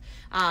Revive,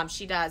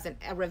 she does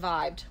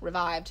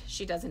Revived,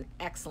 she does an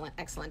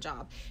excellent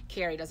job.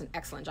 Carrie does an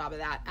excellent job of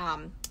that.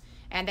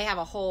 And they have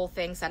a whole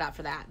thing set up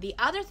for that. The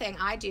other thing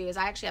I do is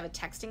I actually have a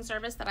texting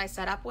service that I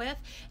set up with.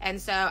 And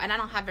so, and I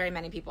don't have very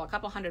many people, a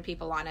couple hundred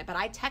people on it, but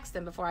I text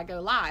them before I go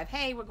live.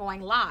 Hey, we're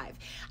going live.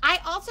 I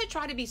also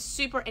try to be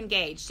super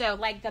engaged. So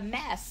like the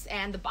mess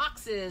and the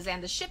boxes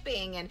and the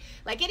shipping and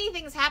like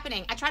anything's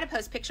happening, I try to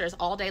post pictures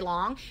all day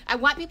long. I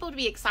want people to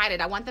be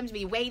excited. I want them to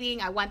be waiting.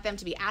 I want them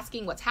to be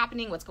asking what's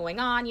happening, what's going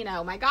on. You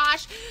know, my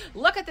gosh,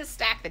 look at this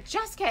stack that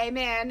just came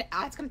in.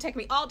 It's going to take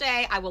me all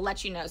day. I will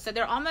let you know. So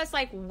they're almost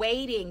like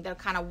waiting. They're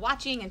kind of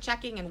watching and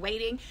checking and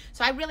waiting.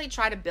 So I really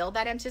try to build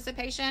that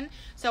anticipation.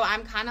 So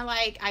I'm kind of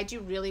like, I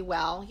do really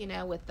well, you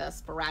know, with the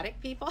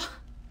sporadic people.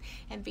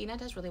 And Vina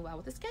does really well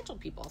with the scheduled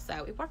people.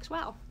 So it works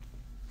well.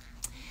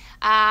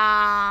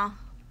 I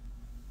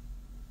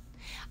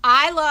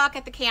look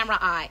at the camera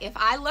eye. If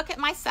I look at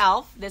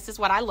myself, this is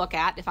what I look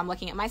at. If I'm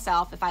looking at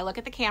myself, if I look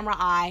at the camera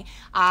eye,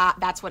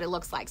 that's what it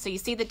looks like. So you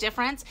see the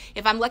difference?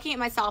 If I'm looking at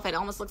myself, it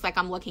almost looks like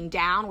I'm looking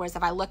down. Whereas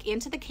if I look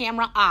into the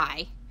camera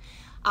eye,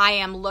 I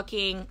am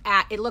looking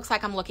at, it looks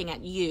like I'm looking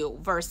at you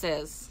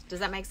versus,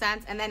 does that make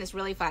sense? And then it's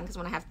really fun because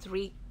when I have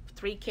three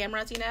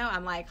cameras, you know,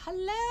 I'm like,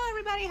 hello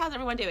everybody, how's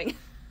everyone doing?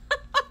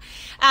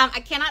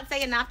 I cannot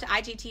say enough to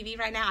IGTV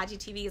right now.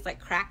 IGTV is like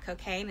crack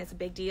cocaine. It's a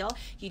big deal.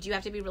 You do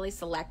have to be really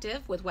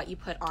selective with what you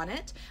put on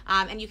it.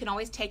 And you can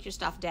always take your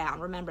stuff down.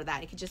 Remember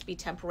that. It could just be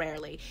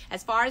temporarily.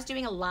 As far as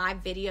doing a live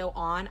video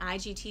on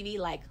IGTV,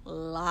 like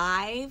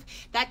live,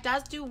 that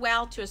does do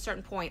well to a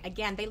certain point.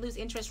 Again, they lose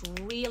interest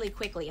really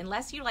quickly.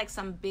 Unless you're like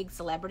some big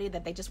celebrity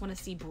that they just want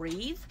to see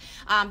breathe,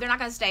 they're not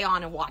going to stay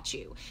on and watch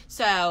you.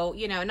 So,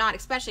 you know, not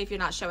especially if you're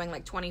not showing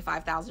like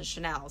 25,000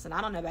 Chanels. And I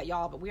don't know about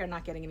y'all, but we are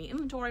not getting any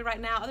inventory right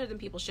now other than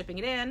people shipping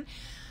it in,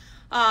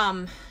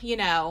 you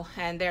know,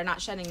 and they're not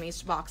sending me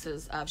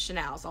boxes of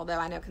Chanel's, although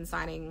I know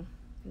consigning,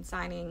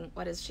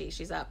 what is she?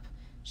 She's up.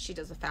 She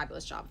does a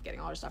fabulous job of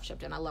getting all her stuff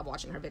shipped in. I love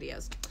watching her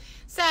videos.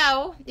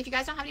 So if you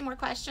guys don't have any more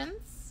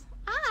questions,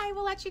 I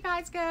will let you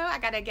guys go. I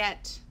got to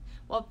get,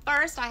 well,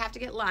 first I have to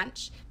get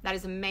lunch. That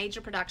is a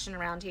major production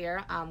around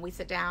here. We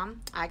sit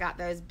down. I got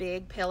those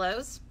big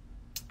pillows.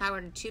 I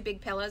ordered 2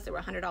 big pillows that were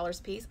 $100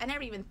 a piece. I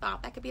never even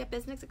thought that could be a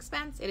business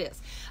expense. It is.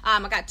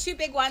 I got 2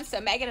 big ones so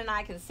Megan and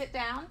I can sit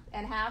down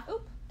and have,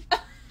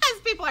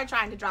 as people are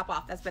trying to drop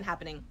off. That's been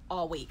happening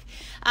all week.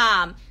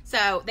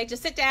 So they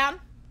just sit down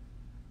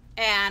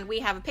and we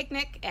have a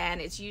picnic, and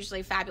it's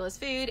usually fabulous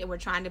food, and we're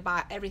trying to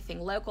buy everything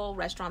local,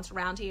 restaurants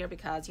around here,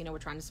 because, you know, we're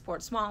trying to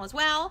support small as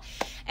well.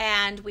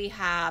 And we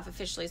have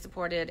officially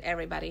supported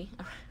everybody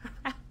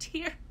around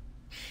here.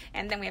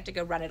 And then we have to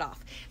go run it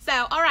off.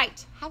 So, all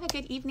right, have a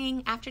good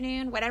evening,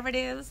 afternoon, whatever it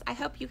is. I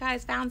hope you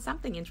guys found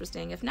something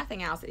interesting. If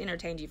nothing else, it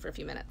entertained you for a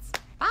few minutes.